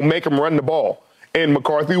 They'll make him run the ball. And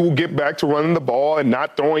McCarthy will get back to running the ball and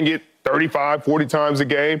not throwing it 35, 40 times a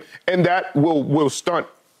game. And that will stunt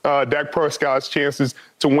Dak Prescott's chances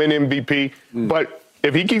to win MVP. But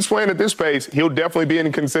if he keeps playing at this pace, he'll definitely be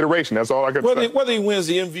in consideration. That's all I can say. Whether he wins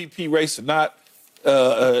the MVP race or not,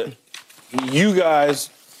 you guys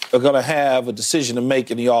are going to have a decision to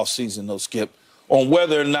make in the offseason, though, Skip, on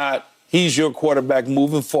whether or not he's your quarterback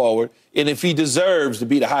moving forward, and if he deserves to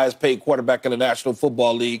be the highest paid quarterback in the National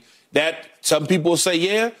Football League. That some people will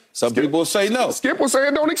say some people will say no. Skip was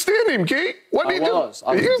saying don't extend him, Keith. What did he do? I was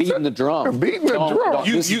beating the drum. Beating the drum.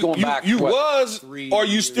 You was, or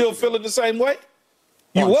you still feeling the same way?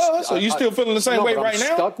 You was? So you still feeling the same way right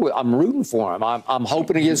now? I'm rooting for him. I'm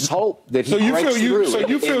hoping against hope that he breaks through. So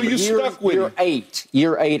you feel you stuck with him?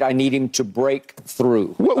 Year 8, I need him to break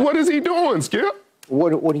through. What is he doing, Skip?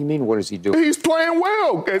 What do you mean, what is he doing? He's playing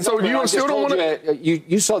well. And so you still don't want to...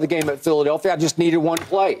 You saw the game at Philadelphia. I just needed one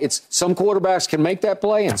play. It's some quarterbacks can make that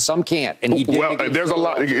play and some can't. And he did. Well, there's a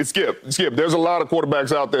lot... Skip, there's a lot of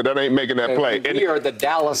quarterbacks out there that ain't making that play. We are the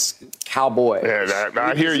Dallas Cowboys. Yeah,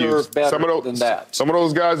 I hear you. Some of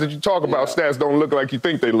those guys that you talk about, stats don't look like you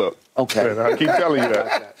think they look. Okay. And I keep telling you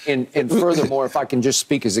that. And furthermore, if I can just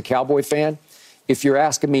speak as a Cowboy fan, if you're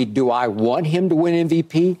asking me, do I want him to win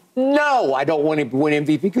MVP? No, I don't want him to win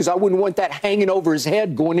MVP because I wouldn't want that hanging over his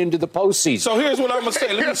head going into the postseason. So here's what I'm going to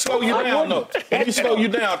say. Let me slow you down, though. Let me slow you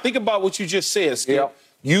down. Think about what you just said, Skip. Yep.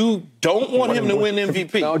 You don't want him to win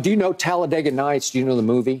MVP. No, do you know Talladega Nights? Do you know the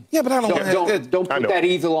movie? Yeah, but I don't put that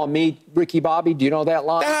evil on me, Ricky Bobby. Do you know that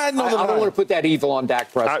line? I know the line. I don't want to put that evil on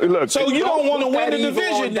Dak Prescott. So you don't want to win the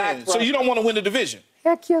division then? So you don't want to win the division?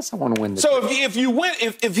 Heck yes, I want to win the division. So if you win,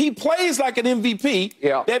 if he plays like an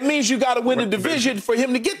MVP, that means you got to win the division for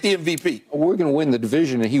him to get the MVP. We're going to win the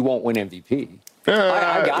division, and he won't win MVP.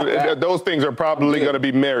 I got that. Those things are probably going to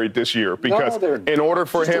be married this year because in order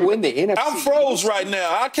for him to win the NFC, I'm froze right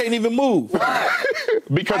now. I can't even move.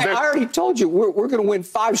 Because I already told you we're going to win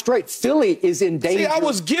 5 straight. Philly is in danger. See, I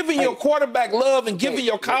was giving your quarterback love and giving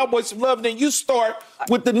your Cowboys some love, and then you start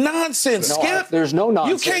with the nonsense, Skip. There's no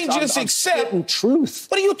nonsense. You can't just accept truth.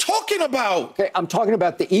 What are you talking about? Okay, I'm talking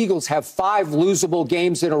about the Eagles have 5 losable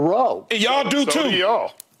games in a row. And y'all do so too. Do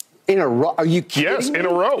y'all. In a row? Are you kidding? Yes, in a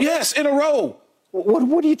row. Yes, in a row.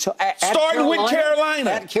 What are you talking about? Starting with Carolina.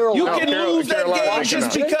 At Carolina. You can lose that game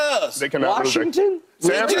just because. They cannot Washington?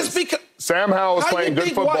 Just because. Sam Howell is playing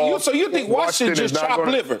good football. So you think Washington just chopped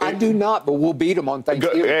liver? I do not, but we'll beat them on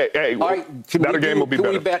Thanksgiving. Hey, all right, that game will be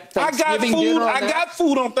better. I got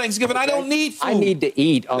food on Thanksgiving. Okay. I don't need food. I need to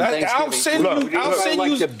eat on Thanksgiving.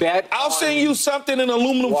 I'll send you something in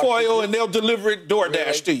aluminum foil, and they'll deliver it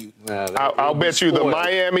DoorDash to you. I'll bet you the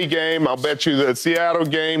Miami game. I'll bet you the Seattle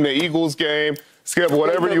game, the Eagles game. Skip,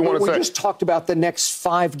 whatever you want to say. We just talked about the next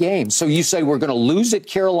 5 games. So you say we're going to lose at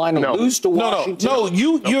Carolina, lose to Washington? No,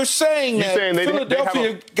 you're saying that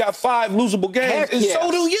Philadelphia got 5 losable games, and so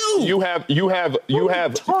do you. You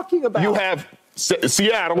have talking about? You have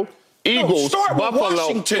Seattle, Eagles, Buffalo.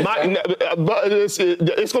 It's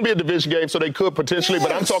going to be a division game, so they could potentially. Yes.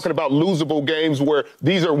 But I'm talking about losable games where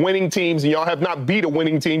these are winning teams, and y'all have not beat a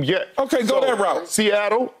winning team yet. Okay, go that route.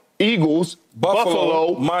 Seattle, Eagles,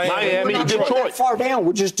 Buffalo, Miami, Detroit. Not that far down.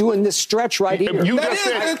 We're just doing this stretch right here. You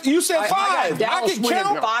said 5. I can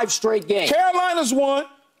count 5 straight games. Carolina's 1.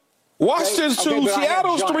 Washington's 2.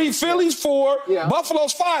 Seattle's 3. Philly's 4.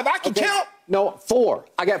 Buffalo's 5. I can count. No, 4.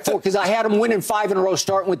 I got 4 because I had them winning 5 in a row,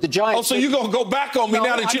 starting with the Giants. Oh, so you're going to go back on me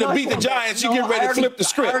now that you done beat the Giants. You get ready to flip the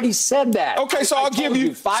script. I already said that. Okay, so I'll give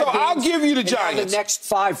you. I'll give you the Giants. The next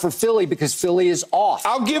 5 for Philly because Philly is off.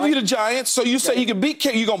 I'll give you the Giants. So you say you can beat.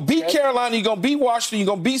 You're going to beat Carolina. You're going to beat Washington. You're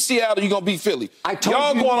going to beat Seattle. You're going to beat Philly.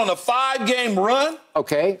 Y'all going on a 5-game run.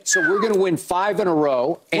 Okay, so we're going to win 5 in a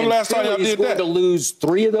row. When the last time y'all did that? Going to lose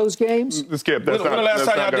 3 of those games. Skip. When the last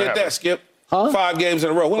time y'all did that, Skip? Huh? 5 games in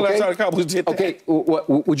a row. When the last time the Cowboys did that? Okay,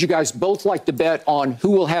 would you guys both like to bet on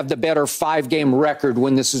who will have the better 5-game record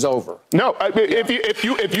when this is over? No,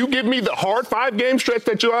 if you give me the hard 5-game stretch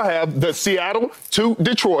that you all have, the Seattle to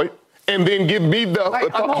Detroit, and then give me the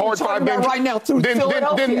hard 5 games right now through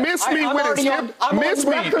Philadelphia. Then miss me with it. Miss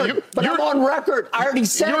me. I'm on record. I already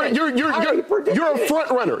said it. You're a front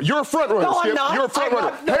runner. You're a front runner. No, I'm not. You're a front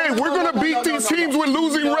runner. Hey, we're going to beat these teams with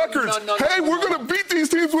losing records. Hey, we're going to beat these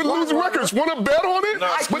teams with losing records. Want to bet on it?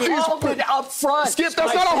 I called it up front. Skip,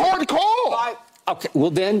 that's not a hard call. Okay,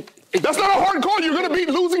 well then. That's not a hard call. You're going to beat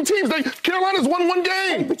losing teams. Carolina's won 1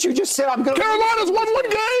 game. But you just said I'm going to. Carolina's won 1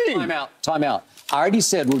 game. Time out. I already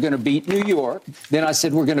said we're going to beat New York. Then I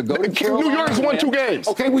said we're going to go to Carolina. New York's won 2 games.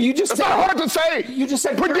 Okay, well, you just said. That's not hard to say. You just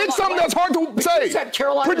said. Predict something that's hard to say. You said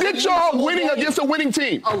Carolina. Predict y'all winning against a winning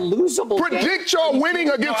team. A losable game. Predict y'all winning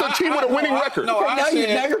against a team with a winning record. Now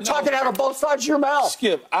you're talking out of both sides of your mouth.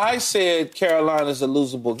 Skip, I said Carolina's a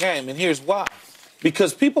losable game, and here's why.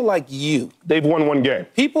 Because people like you. They've won 1 game.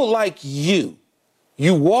 People like you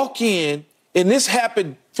walk in, and this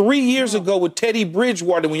happened 3 years ago with Teddy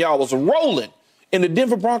Bridgewater when y'all was rolling. And the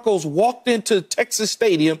Denver Broncos walked into Texas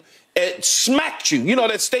Stadium and smacked you. You know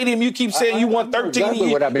that stadium you keep saying you won 13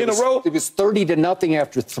 in a row? It was 30-0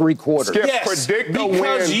 after 3 quarters. Skip, predict the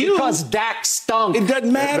win. Because Dak stunk. It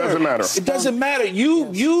doesn't matter. It doesn't matter. It doesn't matter.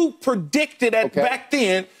 You predicted back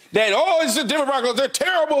then that, it's the Denver Broncos. They're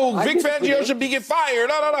terrible. Vic Fangio should be getting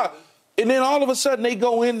fired. And then all of a sudden they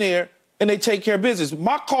go in there and they take care of business.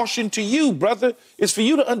 My caution to you, brother, is for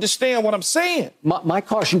you to understand what I'm saying. My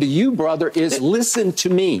caution to you, brother, is listen to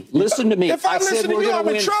me. Listen to me. If I listen said to we're you, going I'm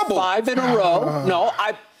to in win trouble. 5 in a row. No,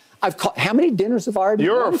 I've caught. How many dinners have I already?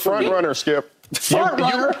 You're a front runner, Skip. Front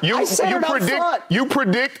runner. I said it up front. You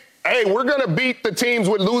predict. Hey, we're going to beat the teams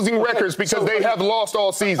with losing records because they have lost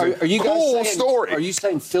all season. Are you guys cool saying, story. Are you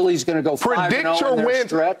saying Philly's going to go 5-0 in their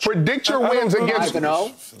stretch? Predict your wins against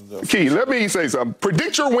 5-0. Key, let me say something.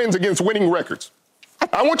 Predict your wins against winning records.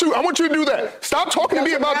 I want you to do that. Stop talking to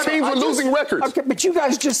me about teams with losing records. Okay, but you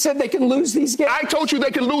guys just said they can lose these games. I told you they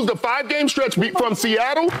can lose the 5-game stretch from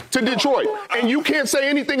Seattle to Detroit. And you can't say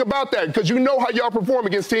anything about that because you know how y'all perform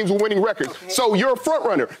against teams with winning records. Okay. So you're a front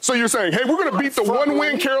runner. So you're saying, hey, we're going to beat the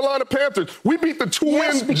 1-win Carolina Panthers. We beat the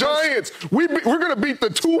 2-win Giants. We're going to beat the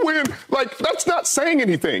 2-win. Like, that's not saying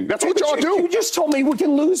anything. That's what y'all do. You just told me we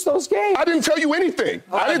can lose those games. I didn't tell you anything.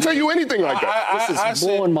 I didn't tell you anything like that. This is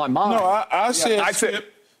blowing my mind. No, I said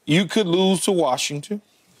you could lose to Washington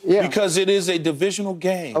because it is a divisional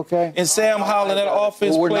game. Okay. And Sam Howell and that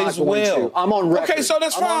offense plays well. I'm on record. Okay, so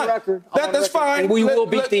that's fine. That's fine. And we will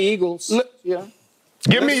beat the Eagles.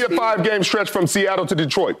 Give me your 5-game stretch from Seattle to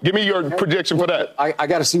Detroit. Give me your prediction for that. I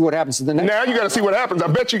got to see what happens in the next. Now you got to see what happens. I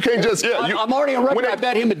bet you can't just. I'm already on record. I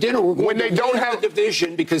bet him a dinner. We're going to don't have a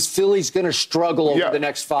division because Philly's going to struggle over the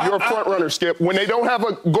next 5. You're a front runner, Skip. When they don't have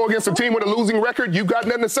go against a team with a losing record, you got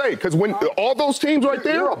nothing to say because when all those teams right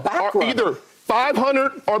there are either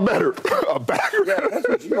 500 or better. A back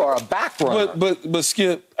runner. You are a back runner. But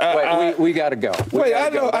Skip, we got to go.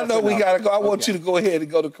 I know we got to go. I want you to go ahead and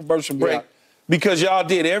go to commercial break. Yeah. Because y'all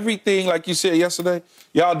did everything, like you said yesterday,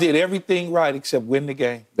 y'all did everything right except win the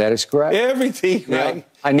game. That is correct. Everything right.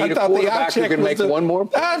 I need a quarterback who can make one more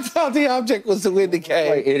play. I thought the object was to win the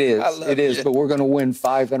game. It is, but we're going to win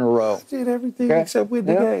 5 in a row. I did everything except win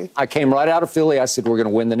the game. I came right out of Philly. I said we're going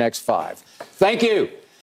to win the next 5. Thank you.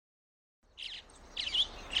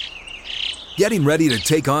 Getting ready to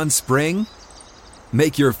take on spring?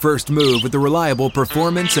 Make your first move with the reliable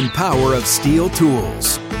performance and power of Steel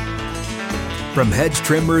tools. From hedge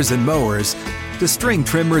trimmers and mowers to string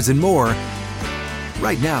trimmers and more,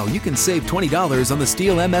 right now you can save $20 on the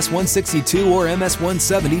Steel MS-162 or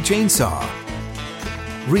MS-170 chainsaw.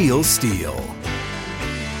 Real Steel.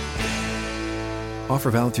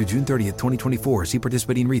 Offer valid through June 30th, 2024. See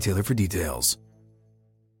participating retailer for details.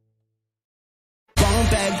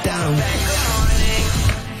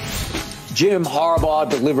 Jim Harbaugh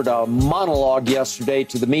delivered a monologue yesterday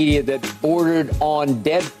to the media that bordered on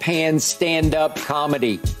deadpan stand-up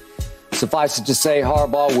comedy. Suffice it to say,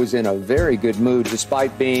 Harbaugh was in a very good mood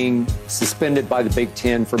despite being suspended by the Big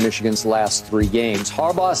Ten for Michigan's last 3 games.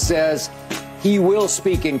 Harbaugh says he will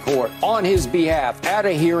speak in court on his behalf at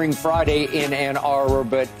a hearing Friday in Ann Arbor,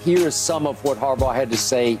 but here is some of what Harbaugh had to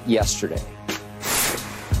say yesterday.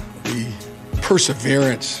 The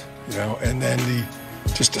perseverance, and then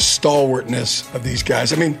just the stalwartness of these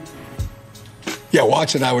guys. I mean,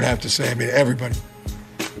 watching, I would have to say, everybody.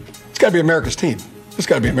 It's got to be America's team. It's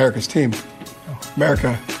got to be America's team.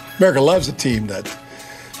 America loves a team that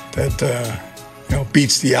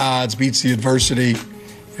beats the odds, beats the adversity,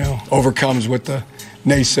 overcomes what the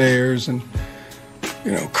naysayers and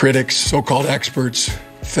critics, so-called experts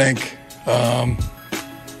think.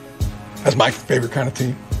 That's my favorite kind of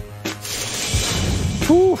team.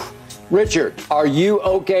 Whew. Richard, are you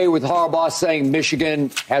okay with Harbaugh saying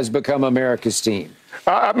Michigan has become America's team?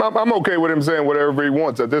 I'm okay with him saying whatever he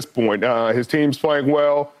wants at this point. His team's playing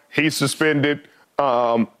well. He's suspended.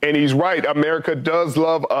 And he's right. America does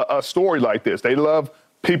love a story like this. They love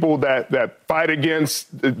people that fight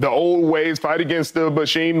against the old ways, fight against the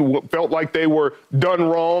machine, felt like they were done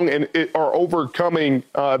wrong and are overcoming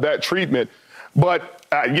that treatment. But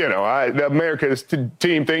the America's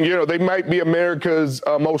team thing, they might be America's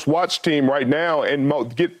most watched team right now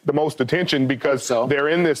and get the most attention because they're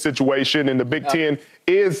in this situation. And the Big Ten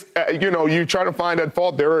is, you try to find that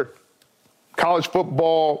fault. There are college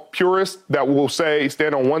football purists that will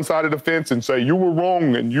stand on one side of the fence and say, you were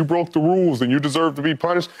wrong and you broke the rules and you deserve to be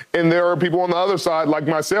punished. And there are people on the other side, like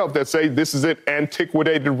myself, that say this is an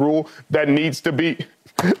antiquated rule that needs to be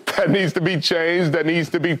changed, that needs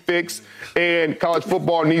to be fixed, and college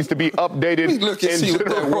football needs to be updated. Look and see what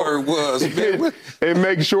that word was, man. And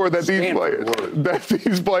make sure that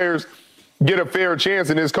these players get a fair chance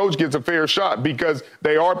and his coach gets a fair shot because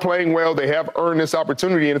they are playing well. They have earned this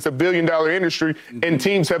opportunity, and it's a billion-dollar industry, and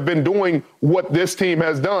teams have been doing what this team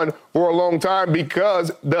has done for a long time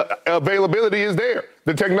because the availability is there.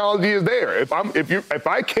 The technology is there. If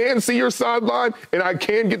I can see your sideline and I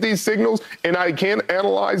can get these signals and I can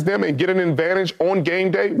analyze them and get an advantage on game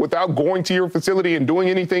day without going to your facility and doing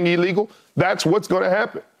anything illegal, that's what's going to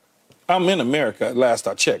happen. I'm in America at last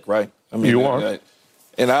I checked, right? I mean, you are.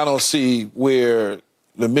 And I don't see where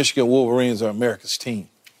the Michigan Wolverines are America's team.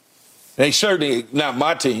 They certainly not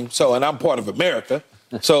my team, and I'm part of America,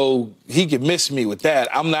 so he can miss me with that.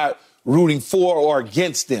 I'm not rooting for or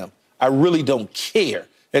against them. I really don't care.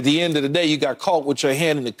 At the end of the day, you got caught with your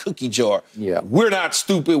hand in the cookie jar. Yeah. We're not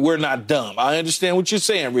stupid. We're not dumb. I understand what you're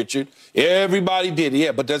saying, Richard. Everybody did it,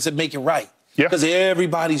 yeah, but does it make it right? Yeah. Because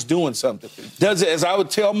everybody's doing something. Does it, as I would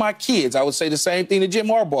tell my kids, I would say the same thing to Jim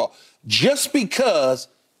Harbaugh. Just because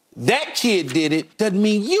that kid did it doesn't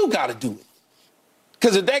mean you got to do it.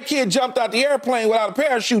 Because if that kid jumped out the airplane without a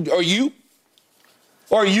parachute, are you?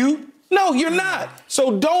 Are you? No, you're not.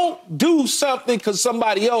 So don't do something because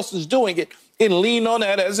somebody else is doing it and lean on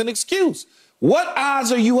that as an excuse. What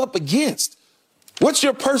odds are you up against? What's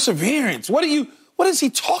your perseverance? What is he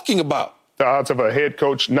talking about? The odds of a head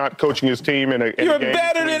coach not coaching his team in a You're game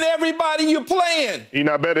better than everybody you're playing. He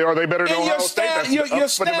not better. Are they better than And Ohio your staff, State? your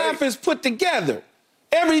staff is put together.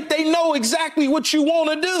 They know exactly what you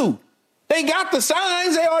want to do. They got the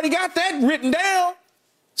signs. They already got that written down.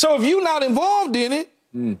 So if you're not involved in it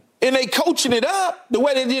and they coaching it up the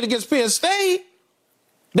way they did against Penn State,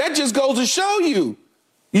 that just goes to show you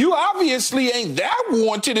obviously ain't that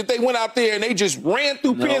wanted if they went out there and they just ran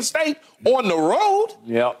through Penn State on the road.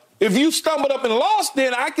 Yep. If you stumbled up and lost,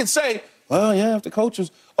 then I could say, well, yeah, if the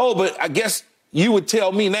coaches. Oh, but I guess you would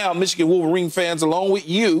tell me now, Michigan Wolverine fans, along with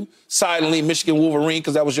you, silently Michigan Wolverine,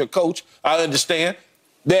 because that was your coach, I understand,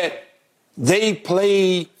 that they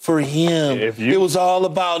played for him. It was all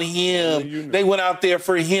about him. They went out there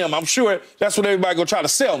for him. I'm sure that's what everybody going to try to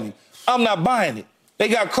sell me. I'm not buying it. They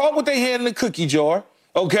got caught with their hand in the cookie jar,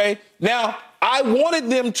 okay? Now, I wanted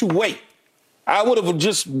them to wait. I would have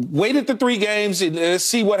just waited the 3 games and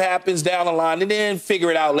see what happens down the line and then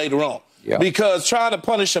figure it out later on. Yeah. Because trying to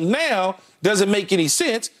punish them now doesn't make any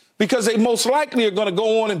sense because they most likely are going to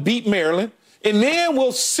go on and beat Maryland. And then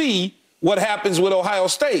we'll see what happens with Ohio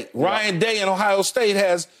State. Yeah. Ryan Day in Ohio State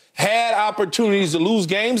has had opportunities to lose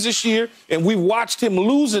games this year, and we've watched him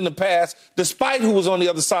lose in the past despite who was on the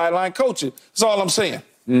other sideline coaching. That's all I'm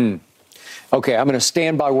saying. Okay, I'm going to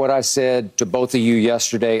stand by what I said to both of you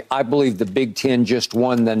yesterday. I believe the Big Ten just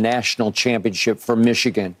won the national championship for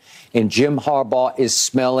Michigan, and Jim Harbaugh is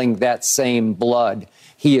smelling that same blood.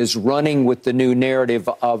 He is running with the new narrative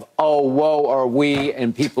of, oh, woe are we,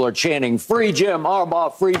 and people are chanting, free Jim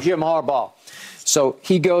Harbaugh, free Jim Harbaugh. So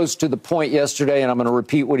he goes to the point yesterday, and I'm going to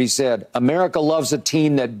repeat what he said. America loves a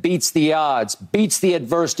team that beats the odds, beats the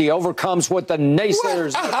adversity, overcomes what the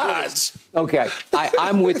naysayers... Odds? Okay,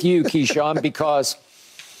 I'm with you, Keyshawn, because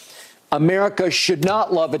America should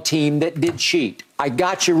not love a team that did cheat. I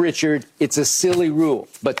got you, Richard. It's a silly rule,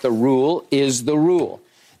 but the rule is the rule.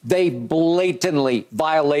 They blatantly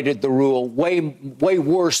violated the rule way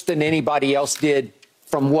worse than anybody else did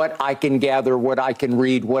from what I can gather, what I can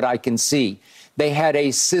read, what I can see. They had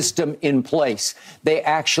a system in place. They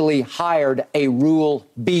actually hired a rule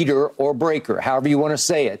beater or breaker, however you want to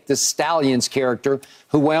say it, the Stallions character,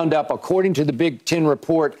 who wound up, according to the Big Ten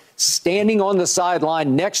report, standing on the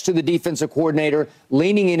sideline next to the defensive coordinator,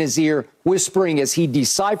 leaning in his ear, whispering as he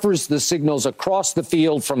deciphers the signals across the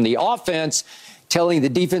field from the offense, telling the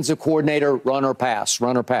defensive coordinator, run or pass,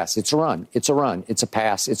 run or pass. It's a run, it's a run, it's a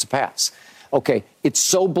pass, it's a pass. Okay, it's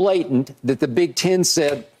so blatant that the Big Ten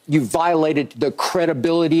said, you violated the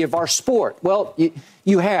credibility of our sport. Well,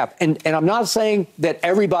 you have. And I'm not saying that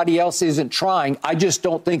everybody else isn't trying. I just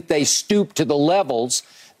don't think they stoop to the levels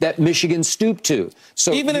that Michigan stooped to.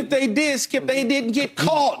 So even if they did, Skip, they didn't get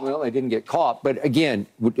caught. Well, they didn't get caught. But again,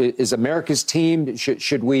 is America's team,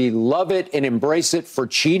 should we love it and embrace it for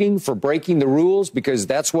cheating, for breaking the rules? Because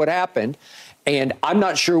that's what happened. And I'm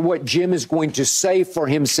not sure what Jim is going to say for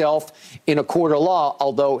himself in a court of law,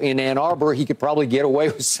 although in Ann Arbor, he could probably get away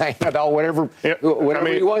with saying about whatever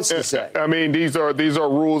he wants to say. I mean, these are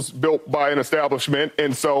rules built by an establishment,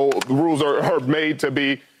 and so the rules are made to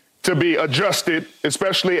be adjusted,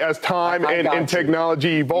 especially as time and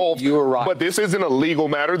technology evolves. You were right. But this isn't a legal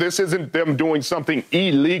matter. This isn't them doing something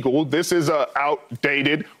illegal. This is a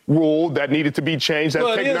outdated, rule that needed to be changed.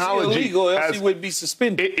 That technology it is illegal, else he would be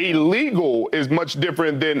suspended. Illegal is much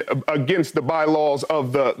different than against the bylaws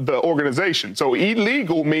of the organization. So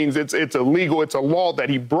illegal means it's illegal. It's a law that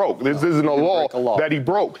he broke. This isn't a law that he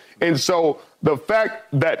broke. And so the fact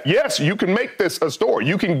that, yes, you can make this a story.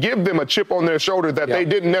 You can give them a chip on their shoulder that they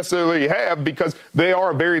didn't necessarily have because they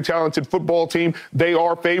are a very talented football team. They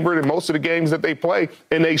are favored in most of the games that they play,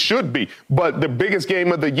 and they should be. But the biggest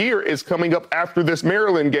game of the year is coming up after this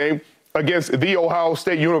Maryland game against The Ohio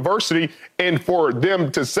State University. And for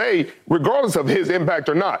them to say, regardless of his impact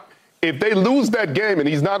or not, if they lose that game and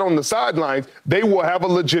he's not on the sidelines, they will have a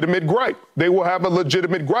legitimate gripe. They will have a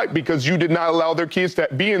legitimate gripe because you did not allow their kids to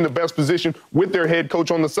be in the best position with their head coach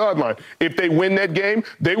on the sideline. If they win that game,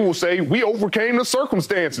 they will say, we overcame the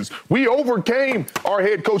circumstances. We overcame our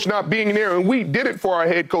head coach not being there, and we did it for our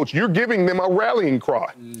head coach. You're giving them a rallying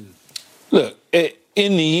cry. Look,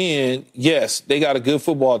 in the end, yes, they got a good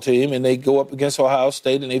football team, and they go up against Ohio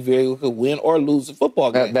State, and they very well could win or lose a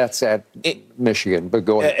football game. That's at Michigan, but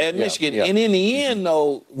go ahead. At Michigan. Yeah. And in the end,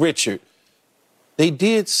 though, Richard, they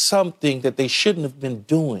did something that they shouldn't have been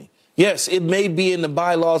doing. Yes, it may be in the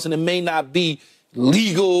bylaws, and it may not be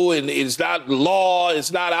legal, and it's not law,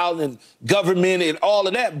 it's not out in government and all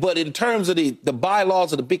of that, but in terms of the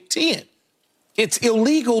bylaws of the Big Ten, it's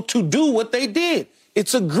illegal to do what they did.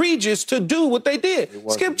 It's egregious to do what they did.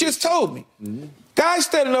 Skip just told me. Mm-hmm. Guy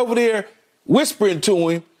standing over there whispering to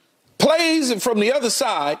him, plays from the other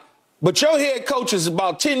side, but your head coach is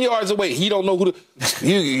about 10 yards away. He don't know who this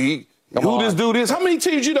dude is. How many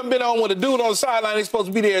teams you done been on with a dude on the sideline ain't supposed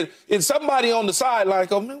to be there, and somebody on the sideline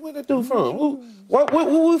go, man, where that dude from? Where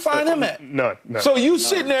we find him at? None. So you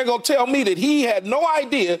sitting there gonna tell me that he had no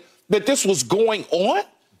idea that this was going on?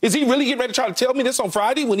 Is he really getting ready to try to tell me this on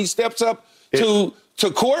Friday when he steps up to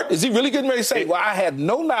court? Is he really getting ready to say, well, I had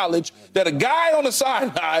no knowledge that a guy on the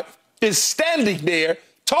sideline is standing there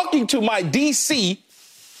talking to my DC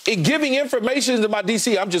and giving information to my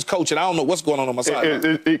DC? I'm just coaching. I don't know what's going on my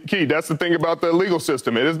sideline. Key, that's the thing about the legal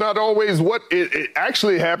system. It is not always what it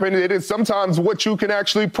actually happened. It is sometimes what you can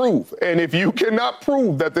actually prove. And if you cannot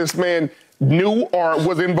prove that this man knew or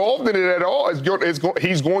was involved in it at all,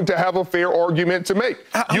 he's going to have a fair argument to make.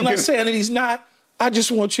 I'm not saying that he's not. I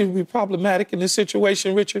just want you to be problematic in this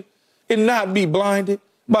situation, Richard, and not be blinded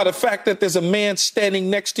by the fact that there's a man standing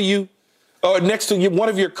next to you or next to you, one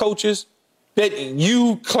of your coaches that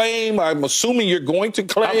you claim, I'm assuming you're going to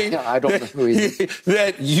claim I don't know who he is.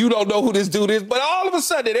 that you don't know who this dude is. But all of a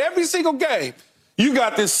sudden, every single game, you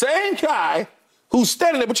got this same guy who's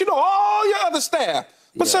standing there, but you know all your other staff.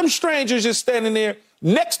 But some stranger's just standing there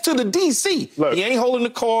next to the DC. Look, he ain't holding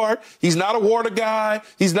the card. He's not a water guy.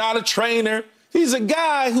 He's not a trainer. He's a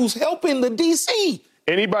guy who's helping the DC.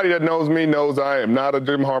 Anybody that knows me knows I am not a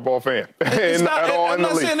Jim Harbaugh fan. I'm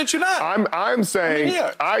not saying that you're not. I'm saying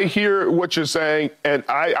I hear what you're saying, and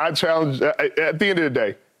I challenge at the end of the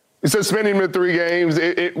day. Suspending him in 3 games,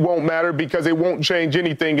 it won't matter because it won't change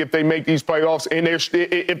anything if they make these playoffs and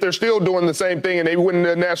if they're still doing the same thing and they win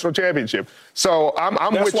the national championship. So I'm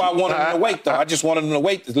with you. That's why I wanted them to wait, though. I just wanted them to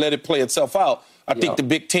wait to let it play itself out. I think the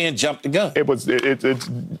Big Ten jumped the gun.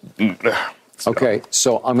 Okay,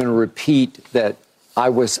 so I'm going to repeat that I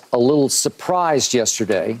was a little surprised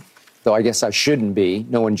yesterday, though I guess I shouldn't be,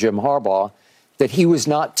 knowing Jim Harbaugh, that he was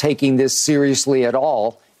not taking this seriously at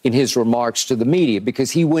all in his remarks to the media,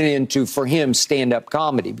 because he went into, for him, stand-up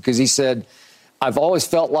comedy, because he said, I've always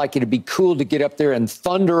felt like it'd be cool to get up there and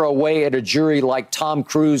thunder away at a jury like Tom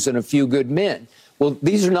Cruise and A Few Good Men. Well,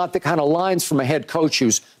 these are not the kind of lines from a head coach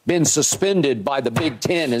who's been suspended by the Big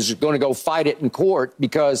Ten and is going to go fight it in court,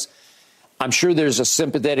 because I'm sure there's a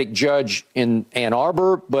sympathetic judge in Ann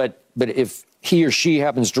Arbor, but if he or she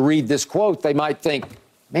happens to read this quote, they might think,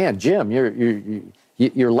 man, Jim,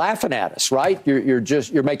 you're laughing at us, right?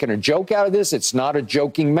 You're making a joke out of this. It's not a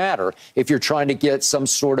joking matter if you're trying to get some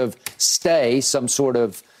sort of stay, some sort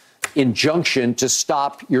of injunction to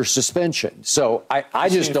stop your suspension. So I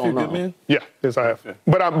just don't know. Yeah, yes, I have.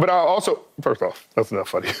 But I also, first off, that's not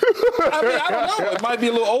funny. I don't know. It might be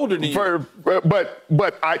a little older than you.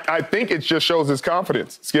 But I think it just shows his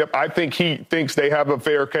confidence, Skip. I think he thinks they have a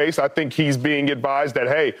fair case. I think he's being advised that,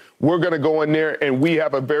 hey, we're going to go in there and we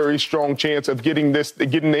have a very strong chance of getting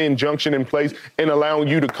the injunction in place and allowing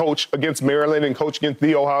you to coach against Maryland and coach against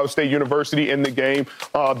The Ohio State University in the game,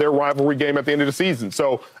 their rivalry game at the end of the season.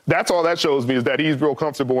 So that's all that shows me, is that he's real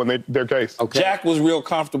comfortable in their case. Okay. Jack was real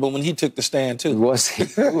comfortable when he took the stand, too. Was he?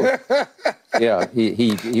 Yeah,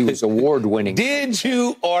 he was award-winning. Did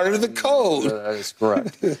you order the code? That is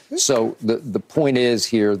correct. So the point is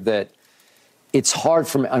here that it's hard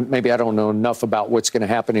for me. Maybe I don't know enough about what's going to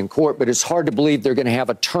happen in court, but it's hard to believe they're going to have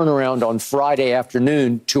a turnaround on Friday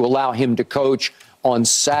afternoon to allow him to coach on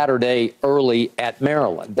Saturday early at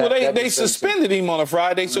Maryland. They suspended him on a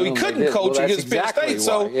Friday, so he couldn't coach against Penn State.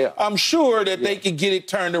 So I'm sure that they could get it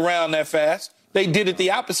turned around that fast. They did it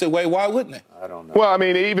the opposite way. Why wouldn't they? I don't know. Well, I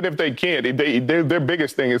mean, even if they can't, their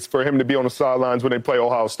biggest thing is for him to be on the sidelines when they play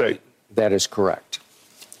Ohio State. That is correct.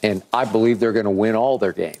 And I believe they're going to win all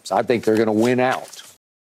their games. I think they're going to win out.